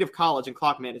Andy Reid of college in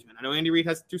clock management. I know Andy Reid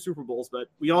has 2 Super Bowls, but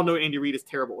we all know Andy Reid is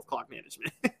terrible with clock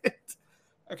management.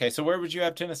 Okay, so where would you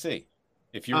have Tennessee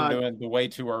if you were doing the way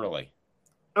too early?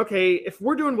 Okay, if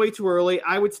we're doing way too early,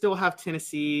 I would still have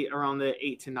Tennessee around the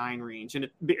 8 to 9 range, and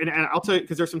I'll tell you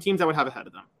because there's some teams I would have ahead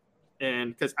of them,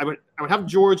 and because I would have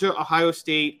Georgia, Ohio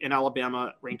State, and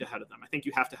Alabama ranked ahead of them. I think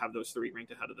you have to have those 3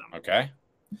 ranked ahead of them. Okay.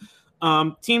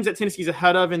 Teams that Tennessee's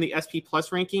ahead of in the SP Plus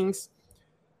rankings,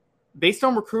 based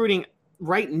on recruiting,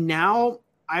 right now,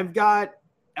 I've got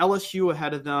LSU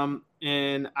ahead of them,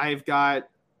 and I've got,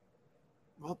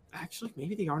 well, actually,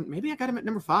 maybe they aren't. Maybe I got them at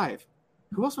number 5.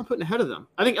 Who else am I putting ahead of them?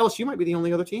 I think LSU might be the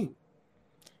only other team.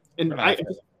 And we're going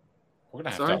to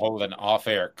have to hold an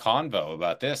off-air convo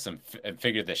about this and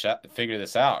figure this out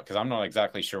because I'm not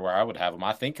exactly sure where I would have them.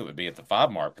 I think it would be at the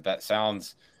 5 mark, but that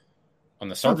sounds on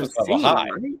the surface level high.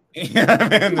 Right?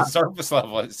 On the surface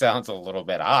level, it sounds a little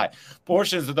bit high.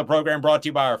 Portions of the program brought to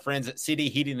you by our friends at City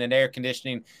Heating and Air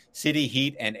Conditioning,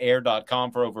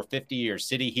 cityheatandair.com. For over 50 years,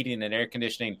 City Heating and Air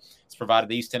Conditioning has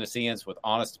provided East Tennesseans with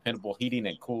honest, dependable heating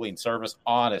and cooling service.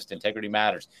 Honest, integrity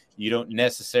matters. You don't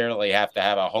necessarily have to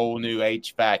have a whole new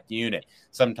HVAC unit.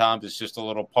 Sometimes it's just a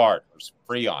little part or some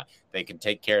Freon. They can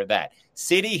take care of that.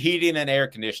 City Heating and Air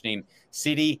Conditioning,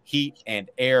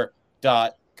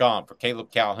 cityheatandair.com. For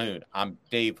Caleb Calhoun, I'm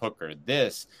Dave Hooker.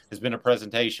 This has been a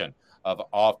presentation of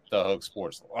Off the Hook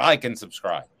Sports. Like and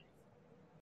subscribe.